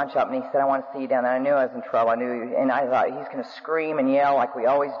owned a pawn shop, and he said, I want to see you down there. I knew I was in trouble. And I thought, he's going to scream and yell like we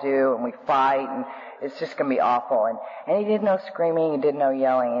always do, and we fight, and it's just going to be awful. And he did no screaming, he did no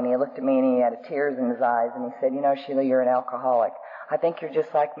yelling, and he looked at me and he had tears in his eyes, and he said, you know, Sheila, you're an alcoholic. I think you're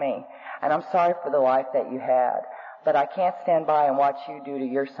just like me, and I'm sorry for the life that you had, but I can't stand by and watch you do to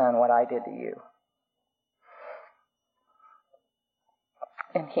your son what I did to you.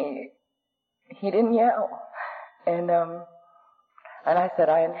 And he didn't yell. And I said,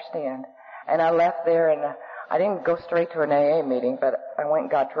 I understand. And I left there, and I didn't go straight to an AA meeting, but I went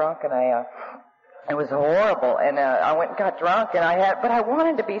and got drunk, and it was horrible. And I went and got drunk, but I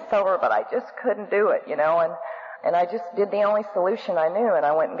wanted to be sober, but I just couldn't do it, you know. And I just did the only solution I knew, and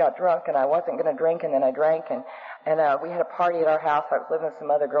I went and got drunk, and I wasn't going to drink, and then I drank, and we had a party at our house. I was living with some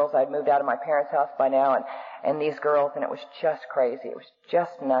other girls. I'd moved out of my parents' house by now, and these girls, and it was just crazy. It was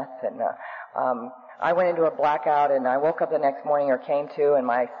just nuts, and I went into a blackout, and I woke up the next morning, or came to, and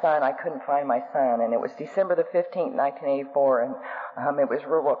my son, I couldn't find my son, and it was December the 15th, 1984, and it was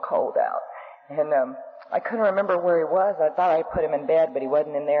real cold out. And I couldn't remember where he was. I thought I put him in bed, but he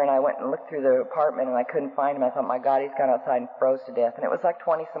wasn't in there, and I went and looked through the apartment, and I couldn't find him. I thought, my God, he's gone outside and froze to death. And it was like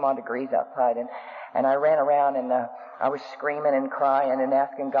 20-some-odd degrees outside, and I ran around, and I was screaming and crying and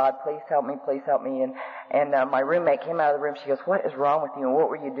asking God, please help me, please help me. And my roommate came out of the room. She goes, what is wrong with you, and what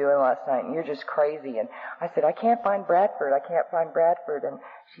were you doing last night? And you're just crazy. And I said, I can't find Bradford. I can't find Bradford. And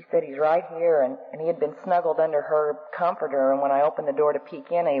she said, he's right here. And he had been snuggled under her comforter. And when I opened the door to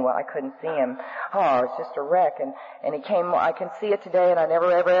peek in, I couldn't see him. Oh, it's just a wreck. And he came, I can see it today, and I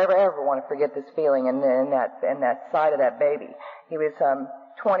never, ever, ever, ever want to forget this feeling and that sight of that baby. He was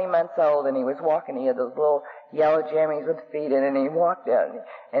 20 months old, and he was walking. He had those little yellow jammies with feet in, and he walked out,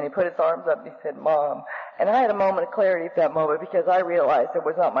 and he put his arms up, and he said, Mom. And I had a moment of clarity at that moment, because I realized it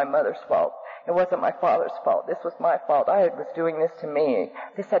was not my mother's fault. It wasn't my father's fault. This was my fault. I was doing this to me.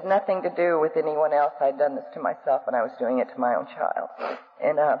 This had nothing to do with anyone else. I had done this to myself, and I was doing it to my own child.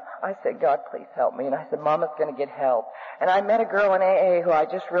 And I said, God, please help me. And I said, Mama's going to get help. And I met a girl in AA who I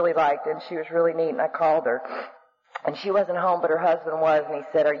just really liked, and she was really neat, and I called her. And she wasn't home, but her husband was, and he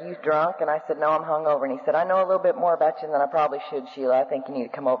said, "Are you drunk?" And I said, "No, I'm hungover." And he said, "I know a little bit more about you than I probably should, Sheila. I think you need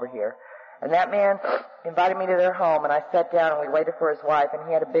to come over here." And that man invited me to their home, and I sat down, and we waited for his wife, and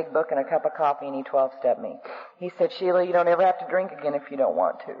he had a big book and a cup of coffee, and he 12-stepped me. He said, "Sheila, you don't ever have to drink again if you don't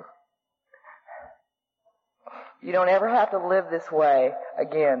want to. You don't ever have to live this way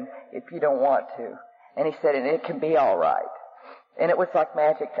again if you don't want to." And he said, "And it can be all right." And it was like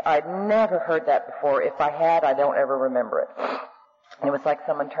magic. I'd never heard that before. If I had, I don't ever remember it. And it was like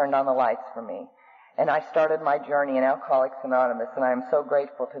someone turned on the lights for me. And I started my journey in Alcoholics Anonymous, and I am so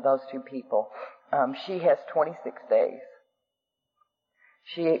grateful to those two people. She has 26 days.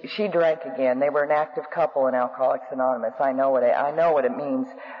 She drank again. They were an active couple in Alcoholics Anonymous. I know what it means.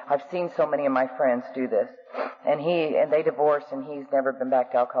 I've seen so many of my friends do this. And they divorced, and he's never been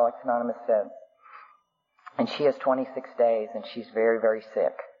back to Alcoholics Anonymous since. And she has 26 days, and she's very, very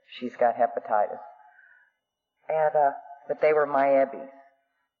sick. She's got hepatitis. And, but they were my Ebbies.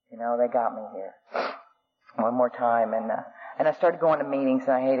 You know, they got me here. One more time. And I started going to meetings,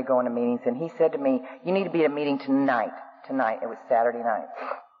 and I hated going to meetings. And he said to me, "You need to be at a meeting tonight." Tonight. It was Saturday night.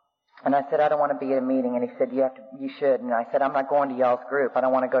 And I said, "I don't want to be at a meeting." And he said, "You should." And I said, "I'm not going to y'all's group. I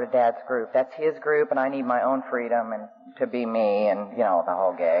don't want to go to Dad's group. That's his group, and I need my own freedom and to be me and, you know, the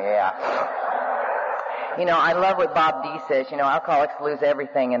whole gay, yeah." You know, I love what Bob D says. You know, alcoholics lose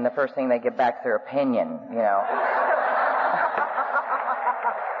everything, and the first thing they get back is their opinion, you know.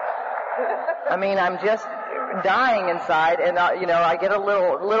 I mean, I'm just dying inside, and, you know, I get a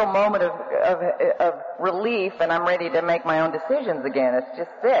little moment of relief, and I'm ready to make my own decisions again. It's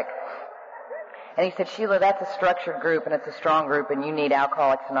just sick. And he said, "Sheila, that's a structured group, and it's a strong group, and you need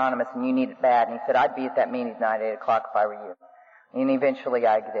Alcoholics Anonymous, and you need it bad." And he said, "I'd be at that meeting tonight at 8 o'clock if I were you." And eventually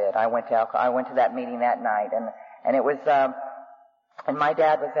I did. I went to that meeting that night, and it was, and my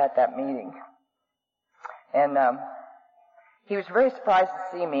dad was at that meeting. And, he was very surprised to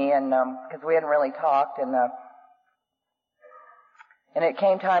see me, and, cause we hadn't really talked, and it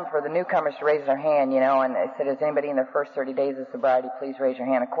came time for the newcomers to raise their hand, you know, and I said, "Is anybody in their first 30 days of sobriety, please raise your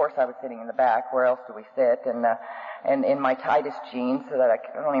hand." Of course I was sitting in the back. Where else do we sit? And in my tightest jeans, so that I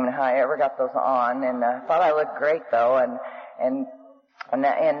don't even know how I ever got those on, and, thought I looked great though, and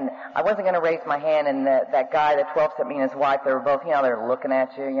I wasn't going to raise my hand, and that guy, the 12-step me and his wife, they were both, you know, they're looking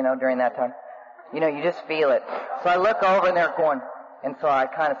at you, you know, during that time. You know, you just feel it. So I look over, and they're going, and so I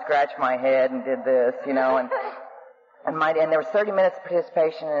kind of scratched my head and did this, you know, and there was 30 minutes of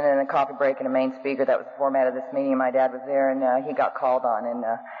participation and then a coffee break and a main speaker. That was the format of this meeting. My dad was there, and he got called on, and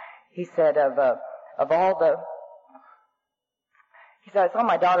he said he said, "I saw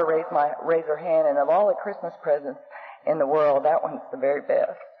my daughter raise her hand, and of all the Christmas presents in the world, that one's the very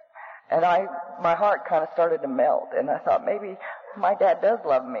best." And my heart kind of started to melt, and I thought, maybe my dad does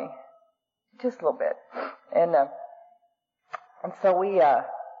love me. Just a little bit. And so we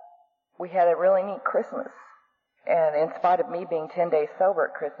had a really neat Christmas. And in spite of me being 10 days sober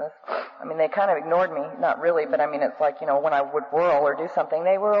at Christmas, I mean, they kind of ignored me. Not really, but I mean, it's like, you know, when I would whirl or do something,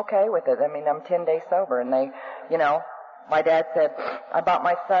 they were okay with it. I mean, I'm 10 days sober, and they, you know, my dad said, I bought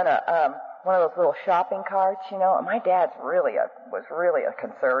my son one of those little shopping carts, you know, and my dad's was really a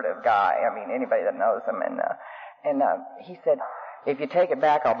conservative guy. I mean, anybody that knows him, and he said, "If you take it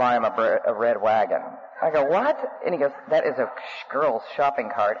back, I'll buy him a red wagon." I go, "What?" And he goes, "That is a girl's shopping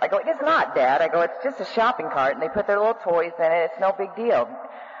cart." I go, "It is not, Dad." I go, "It's just a shopping cart, and they put their little toys in it. It's no big deal."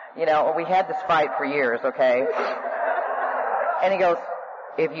 You know, we had this fight for years, okay? And he goes,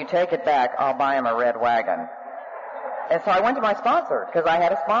 "If you take it back, I'll buy him a red wagon." And so I went to my sponsor, because I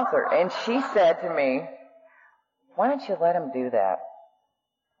had a sponsor, and she said to me, "Why don't you let him do that?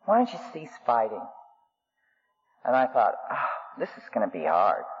 Why don't you cease fighting?" And I thought, this is going to be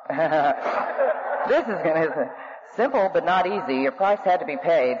hard. This is going to be simple but not easy. Your price had to be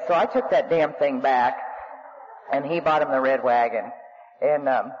paid. So I took that damn thing back, and he bought him the red wagon. And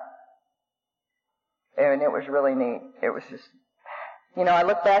it was really neat. It was just, you know, I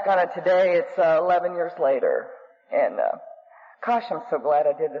look back on it today, it's 11 years later. And, gosh, I'm so glad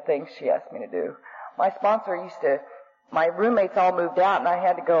I did the things she asked me to do. My sponsor my roommates all moved out, and I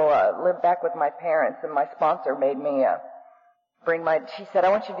had to go live back with my parents, and my sponsor made me she said, "I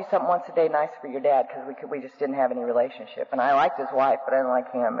want you to do something once a day nice for your dad," because we just didn't have any relationship. And I liked his wife, but I didn't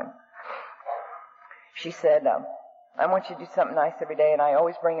like him. And she said, "I want you to do something nice every day," and I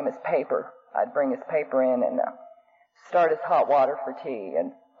always bring him his paper. I'd bring his paper in and start his hot water for tea,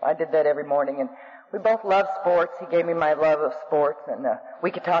 and I did that every morning. And we both loved sports. He gave me my love of sports, and we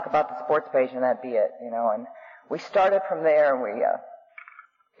could talk about the sports page, and that'd be it, you know. And we started from there, and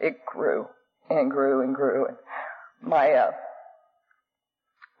it grew and grew and grew. And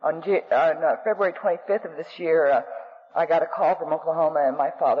On February 25th of this year, I got a call from Oklahoma, and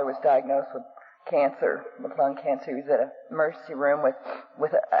my father was diagnosed with cancer, with lung cancer. He was at an emergency room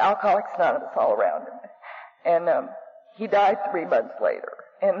with Alcoholics Anonymous all around him. And he died 3 months later,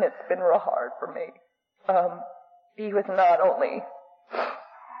 and it's been real hard for me. He was not only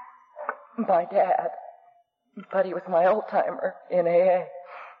my dad, but he was my old-timer in AA.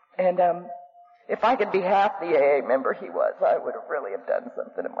 And if I could be half the AA member he was, I would have really have done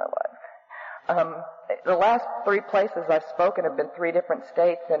something in my life. The last 3 places I've spoken have been 3 different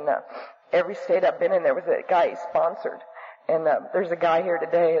states, and every state I've been in, there was a guy he sponsored. And there's a guy here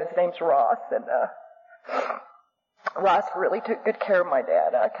today, his name's Ross, and Ross really took good care of my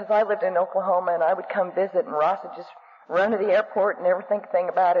dad, because I lived in Oklahoma, and I would come visit, and Ross would just run to the airport and never think a thing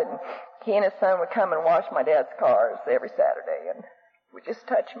about it, and he and his son would come and wash my dad's cars every Saturday, and would just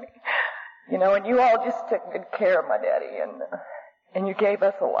touch me. You know, and you all just took good care of my daddy, and you gave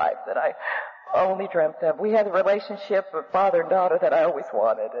us a life that I only dreamt of. We had a relationship of father and daughter that I always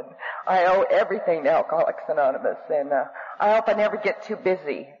wanted, and I owe everything to Alcoholics Anonymous, and I hope I never get too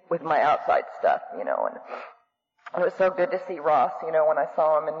busy with my outside stuff, you know, and it was so good to see Ross, you know, when I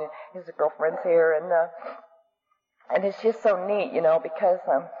saw him, and his girlfriend's here, and it's just so neat, you know, because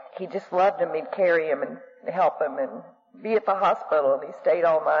he just loved him. He'd carry him and help him and be at the hospital, and he stayed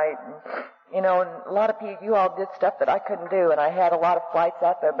all night, and you know, and a lot of people, you all did stuff that I couldn't do, and I had a lot of flights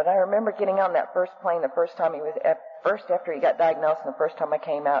out there, but I remember getting on that first plane the first time first after he got diagnosed, and the first time I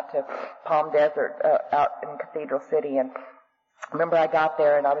came out to Palm Desert, out in Cathedral City, and I remember I got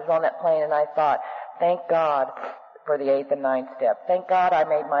there, and I was on that plane, and I thought, thank God for the 8th and 9th step. Thank God I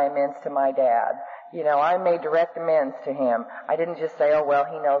made my amends to my dad. You know, I made direct amends to him. I didn't just say, oh, well,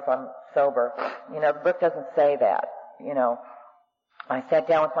 he knows I'm sober. You know, the book doesn't say that, you know. I sat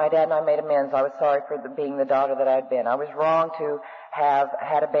down with my dad and I made amends. I was sorry for being the daughter that I'd been. I was wrong to have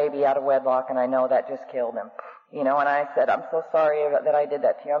had a baby out of wedlock, and I know that just killed him. You know, and I said, I'm so sorry that I did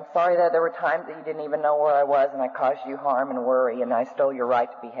that to you. I'm sorry that there were times that you didn't even know where I was, and I caused you harm and worry, and I stole your right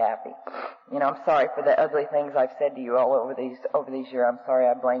to be happy. You know, I'm sorry for the ugly things I've said to you all over these years. I'm sorry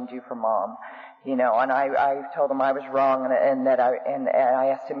I blamed you for Mom. You know, and I told him I was wrong, and I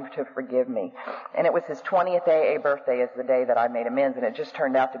asked him to forgive me. And it was his 20th AA birthday is the day that I made amends, and it just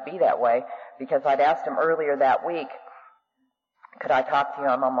turned out to be that way, because I'd asked him earlier that week, could I talk to you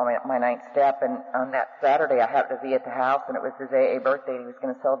on my 9th step? And on that Saturday, I happened to be at the house, and it was his AA birthday, and he was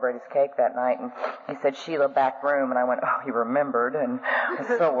going to celebrate his cake that night, and he said, Sheila, back room, and I went, oh, he remembered, and I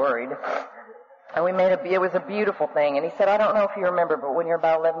was so worried. And it was a beautiful thing. And he said, I don't know if you remember, but when you're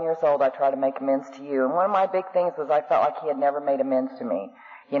about 11 years old, I tried to make amends to you. And one of my big things was I felt like he had never made amends to me.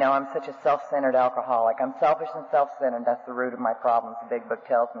 You know, I'm such a self-centered alcoholic. I'm selfish and self-centered. That's the root of my problems. The big book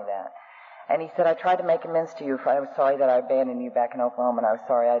tells me that. And he said, I tried to make amends to you. I was sorry that I abandoned you back in Oklahoma, and I was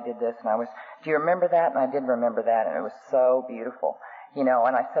sorry I did this. And do you remember that? And I did remember that, and it was so beautiful. You know,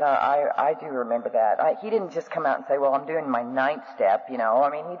 and I said, I do remember that. He didn't just come out and say, well, I'm doing my 9th step, you know. I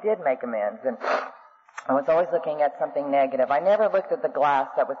mean, he did make amends, and I was always looking at something negative. I never looked at the glass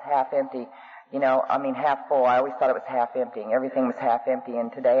that was half empty, you know, I mean half full. I always thought it was half empty, and everything was half empty, and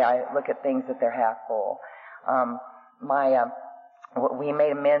today I look at things that they're half full. We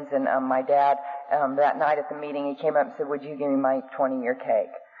made amends, and my dad, that night at the meeting, he came up and said, would you give me my 20-year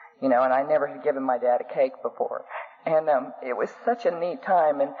cake? You know, and I never had given my dad a cake before. And it was such a neat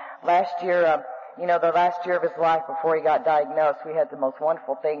time. And last year, you know, the last year of his life before he got diagnosed, we had the most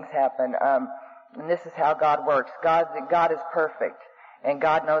wonderful things happen. And this is how God works. God is perfect, and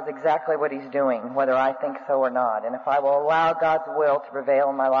God knows exactly what He's doing, whether I think so or not. And if I will allow God's will to prevail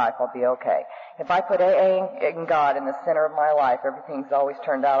in my life, I'll be okay. If I put AA and God in the center of my life, everything's always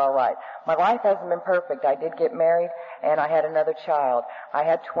turned out all right. My life hasn't been perfect. I did get married, and I had another child. I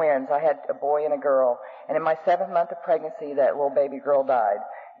had twins. I had a boy and a girl. And in my 7th month of pregnancy, that little baby girl died.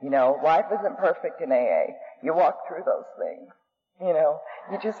 You know, life isn't perfect in AA. You walk through those things. You know,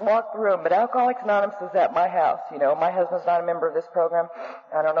 you just walk through them. But Alcoholics Anonymous is at my house. You know, my husband's not a member of this program.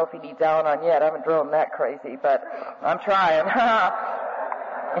 I don't know if he needs Al-Anon yet. I haven't drove him that crazy, but I'm trying.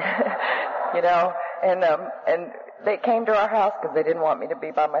 You know, and they came to our house because they didn't want me to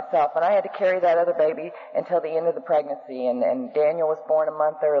be by myself, and I had to carry that other baby until the end of the pregnancy, and Daniel was born a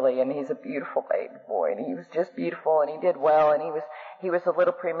month early, and he's a beautiful baby boy, and he was just beautiful, and he did well, and he was a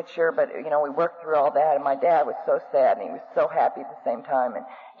little premature, but, you know, we worked through all that, and my dad was so sad, and he was so happy at the same time, and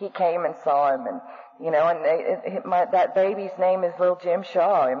he came and saw him, and, you know, and that baby's name is little Jim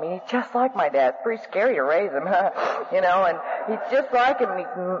Shaw. I mean, he's just like my dad. It's pretty scary to raise him, huh? You know, and he's just like him.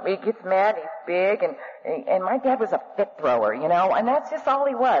 He gets mad, he's big, and my dad was a fit thrower, you know, and that's just all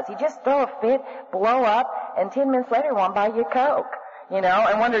he was. He just throw a fit, blow up, and 10 minutes later, want to buy you a Coke.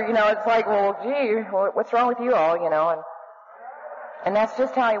 and wonder, it's like, well, gee, what's wrong with you all, and that's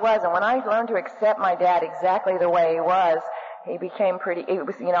just how he was. And when I learned to accept my dad exactly the way he was, he became pretty, it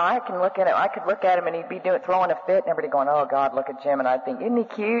was, I could look at him and he'd be throwing a fit and everybody going, oh God, look at Jim. And I'd think, isn't he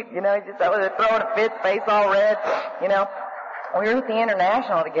cute? He's just over there throwing a fit, face all red, We were at the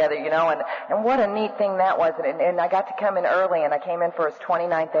International together, and what a neat thing that was. And I got to come in early, and I came in for his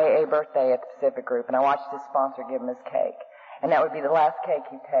 29th AA birthday at the Pacific Group, and I watched his sponsor give him his cake. And that would be the last cake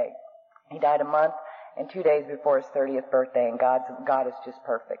he'd take. He died a month and 2 days before his 30th birthday, and God is just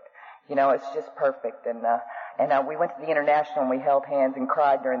perfect. It's just perfect. And we went to the International, and we held hands and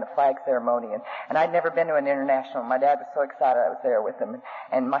cried during the flag ceremony. And I'd never been to an International. My dad was so excited I was there with him.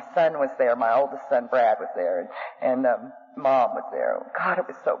 And my son was there. My oldest son, Brad, was there. And Mom was there. God, it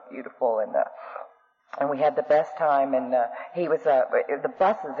was so beautiful. And we had the best time. And he was, the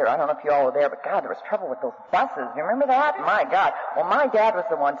buses there, I don't know if you all were there, but God, there was trouble with those buses. You remember that? My God. Well, my dad was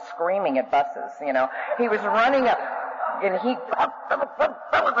the one screaming at buses, He was running up. And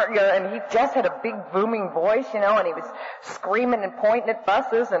he just had a big booming voice, and he was screaming and pointing at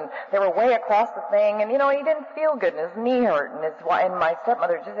buses, and they were way across the thing, and he didn't feel good, and his knee hurt, and my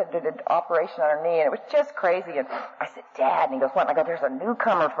stepmother just did an operation on her knee, and it was just crazy. And I said, Dad, and he goes, what? And I go, there's a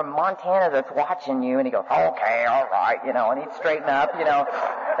newcomer from Montana that's watching you, and he goes, okay, all right, and he'd straighten up, and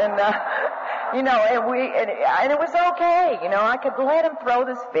it was okay, I could let him throw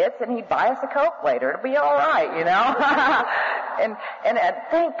his fits, and he'd buy us a Coke later. It'd be all right, and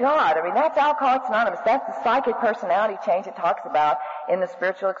thank God. I mean, that's Alcoholics Anonymous. That's the psychic personality change it talks about in the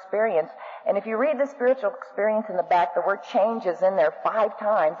spiritual experience. And if you read the spiritual experience in the back, the word change is in there 5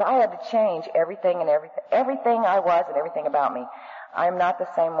 times. I had to change everything I was and everything about me. I am not the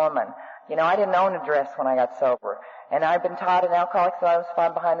same woman. I didn't own a dress when I got sober. And I've been taught in Alcoholics Anonymous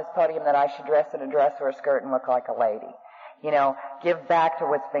behind this podium that I should dress in a dress or a skirt and look like a lady. Give back to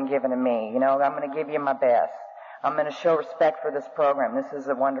what's been given to me. I'm going to give you my best. I'm going to show respect for this program. This is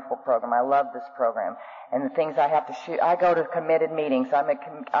a wonderful program. I love this program. And the things I have to shoot, I go to committed meetings.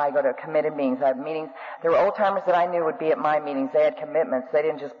 I go to committed meetings. I have meetings. There were old-timers that I knew would be at my meetings. They had commitments. They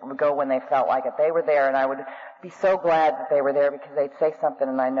didn't just go when they felt like it. They were there, and I would be so glad that they were there because they'd say something,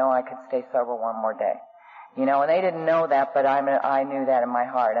 and I know I could stay sober one more day. And they didn't know that, but I knew that in my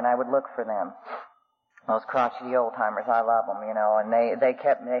heart, and I would look for them. Those crotchety old-timers, I love them, and they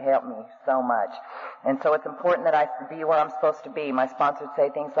helped me so much. And so it's important that I be where I'm supposed to be. My sponsors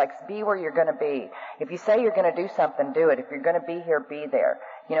say things like, be where you're going to be. If you say you're going to do something, do it. If you're going to be here, be there.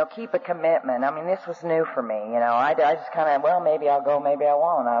 Keep a commitment. I mean, this was new for me, I just kind of, well, maybe I'll go, maybe I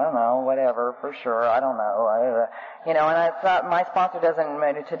won't. I don't know, whatever, for sure. I don't know. And I thought my sponsor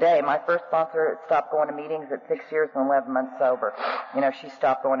doesn't, today, my first sponsor stopped going to meetings at 6 years and 11 months sober. She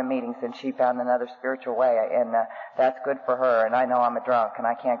stopped going to meetings and she found another spiritual way, and that's good for her. And I know I'm a drunk and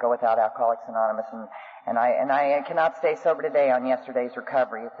I can't go without Alcoholics Anonymous, and I cannot stay sober today on yesterday's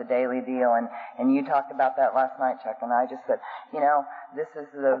recovery. It's a daily deal, and you talked about that last night, Chuck, and I just said, this is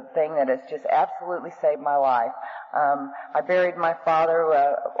the thing that has just absolutely saved my life. I buried my father,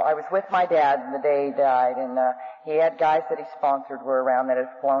 I was with my dad the day he died, and he had guys that he sponsored were around that had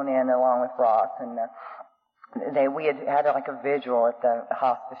flown in along with Ross, and we had like a vigil at the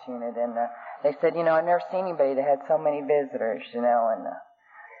hospice unit, and they said, I've never seen anybody that had so many visitors,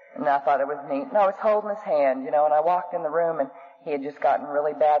 and I thought it was neat. And I was holding his hand, and I walked in the room, and he had just gotten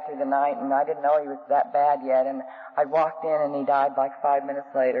really bad through the night, and I didn't know he was that bad yet. And I walked in, and he died like 5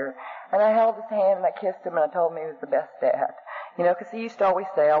 minutes later. And I held his hand, and I kissed him, and I told him he was the best dad. Because he used to always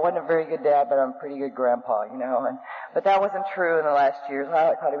say, I wasn't a very good dad, but I'm a pretty good grandpa, But that wasn't true in the last years.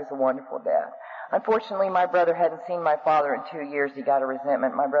 I thought he was a wonderful dad. Unfortunately, my brother hadn't seen my father in 2 years. He got a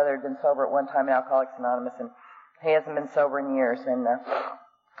resentment. My brother had been sober at one time in Alcoholics Anonymous, and he hasn't been sober in years. And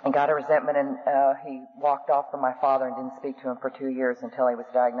he got a resentment, and he walked off from my father and didn't speak to him for 2 years until he was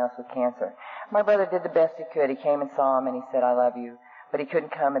diagnosed with cancer. My brother did the best he could. He came and saw him, and he said, I love you. But he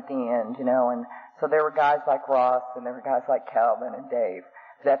couldn't come at the end, and so there were guys like Ross, and there were guys like Calvin and Dave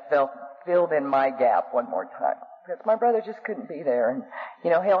that filled in my gap one more time. Because my brother just couldn't be there, and,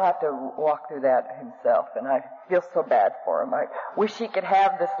 he'll have to walk through that himself, and I feel so bad for him. I wish he could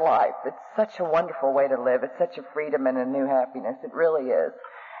have this life. It's such a wonderful way to live. It's such a freedom and a new happiness. It really is.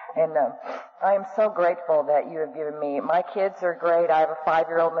 And I am so grateful that you have given me. My kids are great. I have a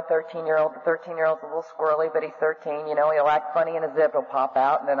 5-year-old and a 13-year-old. The 13-year-old's a little squirrely, but he's 13. He'll act funny and a zip will pop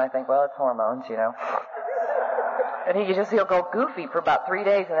out, and then I think, well, it's hormones, And he'll go goofy for about 3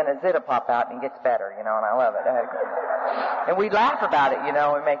 days, and then a zit will pop out, and he gets better, and I love it. And we laugh about it, you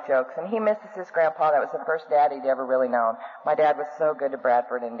know, and make jokes. And he misses his grandpa. That was the first dad he'd ever really known. My dad was so good to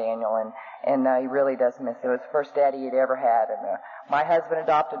Bradford and Daniel, and he really does miss it. It was the first daddy he'd ever had. And my husband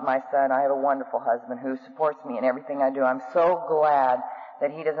adopted my son. I have a wonderful husband who supports me in everything I do. I'm so glad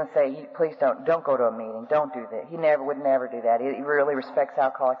that he doesn't say, please don't go to a meeting, don't do that. He would never do that. He really respects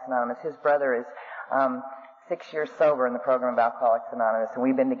Alcoholics Anonymous. His brother is 6 years sober in the program of Alcoholics Anonymous, and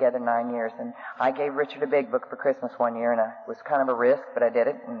we've been together 9 years. And I gave Richard a big book for Christmas one year, and it was kind of a risk, but I did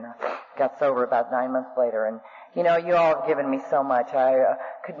it, and got sober about 9 months later. And, you know, you all have given me so much. I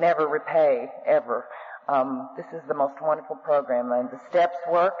could never repay, ever. This is the most wonderful program, and the steps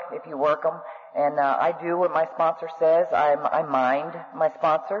work if you work them. And I do what my sponsor says. I mind my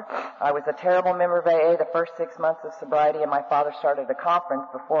sponsor. I was a terrible member of AA the first 6 months of sobriety, and my father started a conference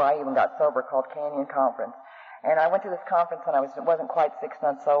before I even got sober called Canyon Conference. And I went to this conference and I wasn't quite 6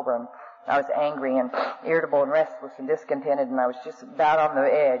 months sober, and I was angry and irritable and restless and discontented, and I was just about on the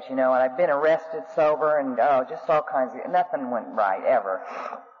edge, you know, and I'd been arrested sober and just all kinds of, nothing went right ever.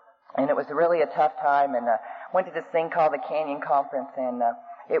 And it was really a tough time, and went to this thing called the Canyon Conference, and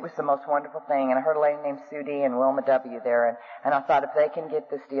it was the most wonderful thing. And I heard a lady named Sue D. and Wilma W. there, and I thought, if they can get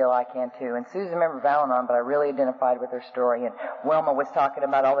this deal, I can too. And Sue's a member of Al-Anon, but I really identified with her story. And Wilma was talking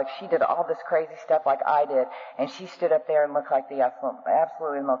about she did all this crazy stuff like I did, and she stood up there and looked like the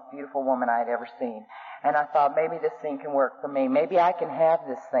absolutely most beautiful woman I'd ever seen. And I thought, maybe this thing can work for me. Maybe I can have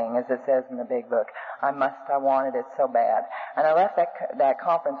this thing, as it says in the big book. I wanted it so bad. And I left that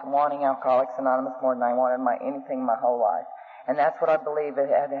conference wanting Alcoholics Anonymous more than I wanted anything my whole life. And that's what I believe.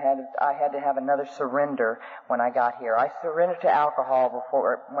 I had to have another surrender when I got here. I surrendered to alcohol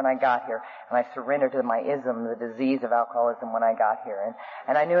when I got here, and I surrendered to my ism, the disease of alcoholism, when I got here.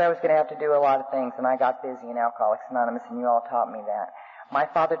 And I knew I was going to have to do a lot of things, and I got busy in Alcoholics Anonymous, and you all taught me that. My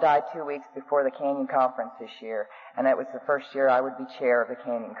father died 2 weeks before the Canyon Conference this year, and that was the first year I would be chair of the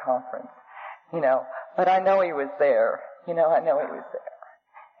Canyon Conference. You know, but I know he was there. You know, I know he was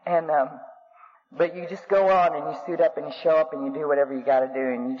there. And but you just go on and you suit up and you show up and you do whatever you got to do,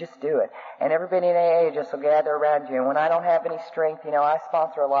 and you just do it. And everybody in AA just will gather around you. And when I don't have any strength, you know, I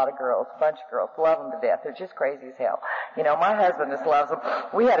sponsor a lot of girls, a bunch of girls, love them to death. They're just crazy as hell. You know, my husband just loves them.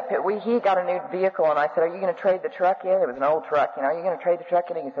 He got a new vehicle, and I said, "Are you going to trade the truck in?" It was an old truck. You know, "Are you going to trade the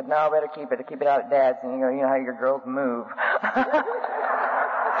truck in?" He said, "No, I better keep it. Keep it out at Dad's." And you know how your girls move.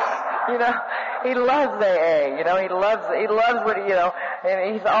 You know, he loves AA, you know, he loves what, you know,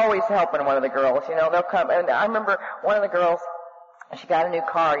 and he's always helping one of the girls, you know, they'll come, and I remember one of the girls, she got a new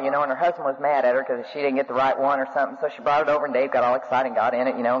car, you know, and her husband was mad at her because she didn't get the right one or something, so she brought it over, and Dave got all excited and got in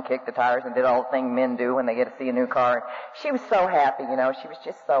it, you know, and kicked the tires and did all the things men do when they get to see a new car. And she was so happy, you know, she was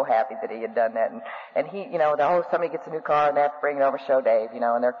just so happy that he had done that. And he, you know, somebody gets a new car and they have to bring it over to show Dave, you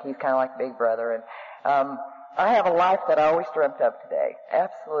know, and he's kind of like big brother. And I have a life that I always dreamt of today.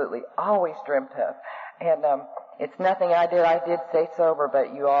 Absolutely. Always dreamt of. And it's nothing I did. I did stay sober,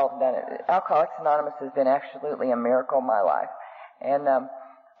 but you all have done it. Alcoholics Anonymous has been absolutely a miracle in my life. And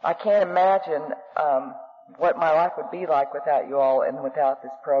I can't imagine what my life would be like without you all and without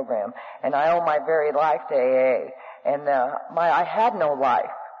this program. And I owe my very life to AA. And I had no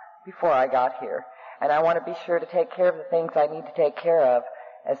life before I got here. And I want to be sure to take care of the things I need to take care of.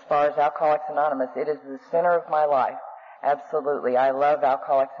 As far as Alcoholics Anonymous, it is the center of my life. Absolutely. I love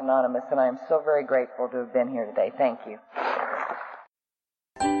Alcoholics Anonymous, and I am so very grateful to have been here today. Thank you.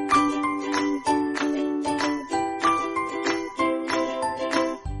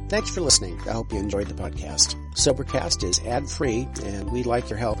 Thanks for listening. I hope you enjoyed the podcast. Sobercast is ad-free, and we'd like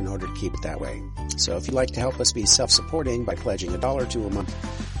your help in order to keep it that way. So if you'd like to help us be self-supporting by pledging $1 or $2 a month,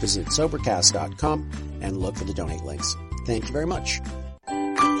 visit Sobercast.com and look for the donate links. Thank you very much.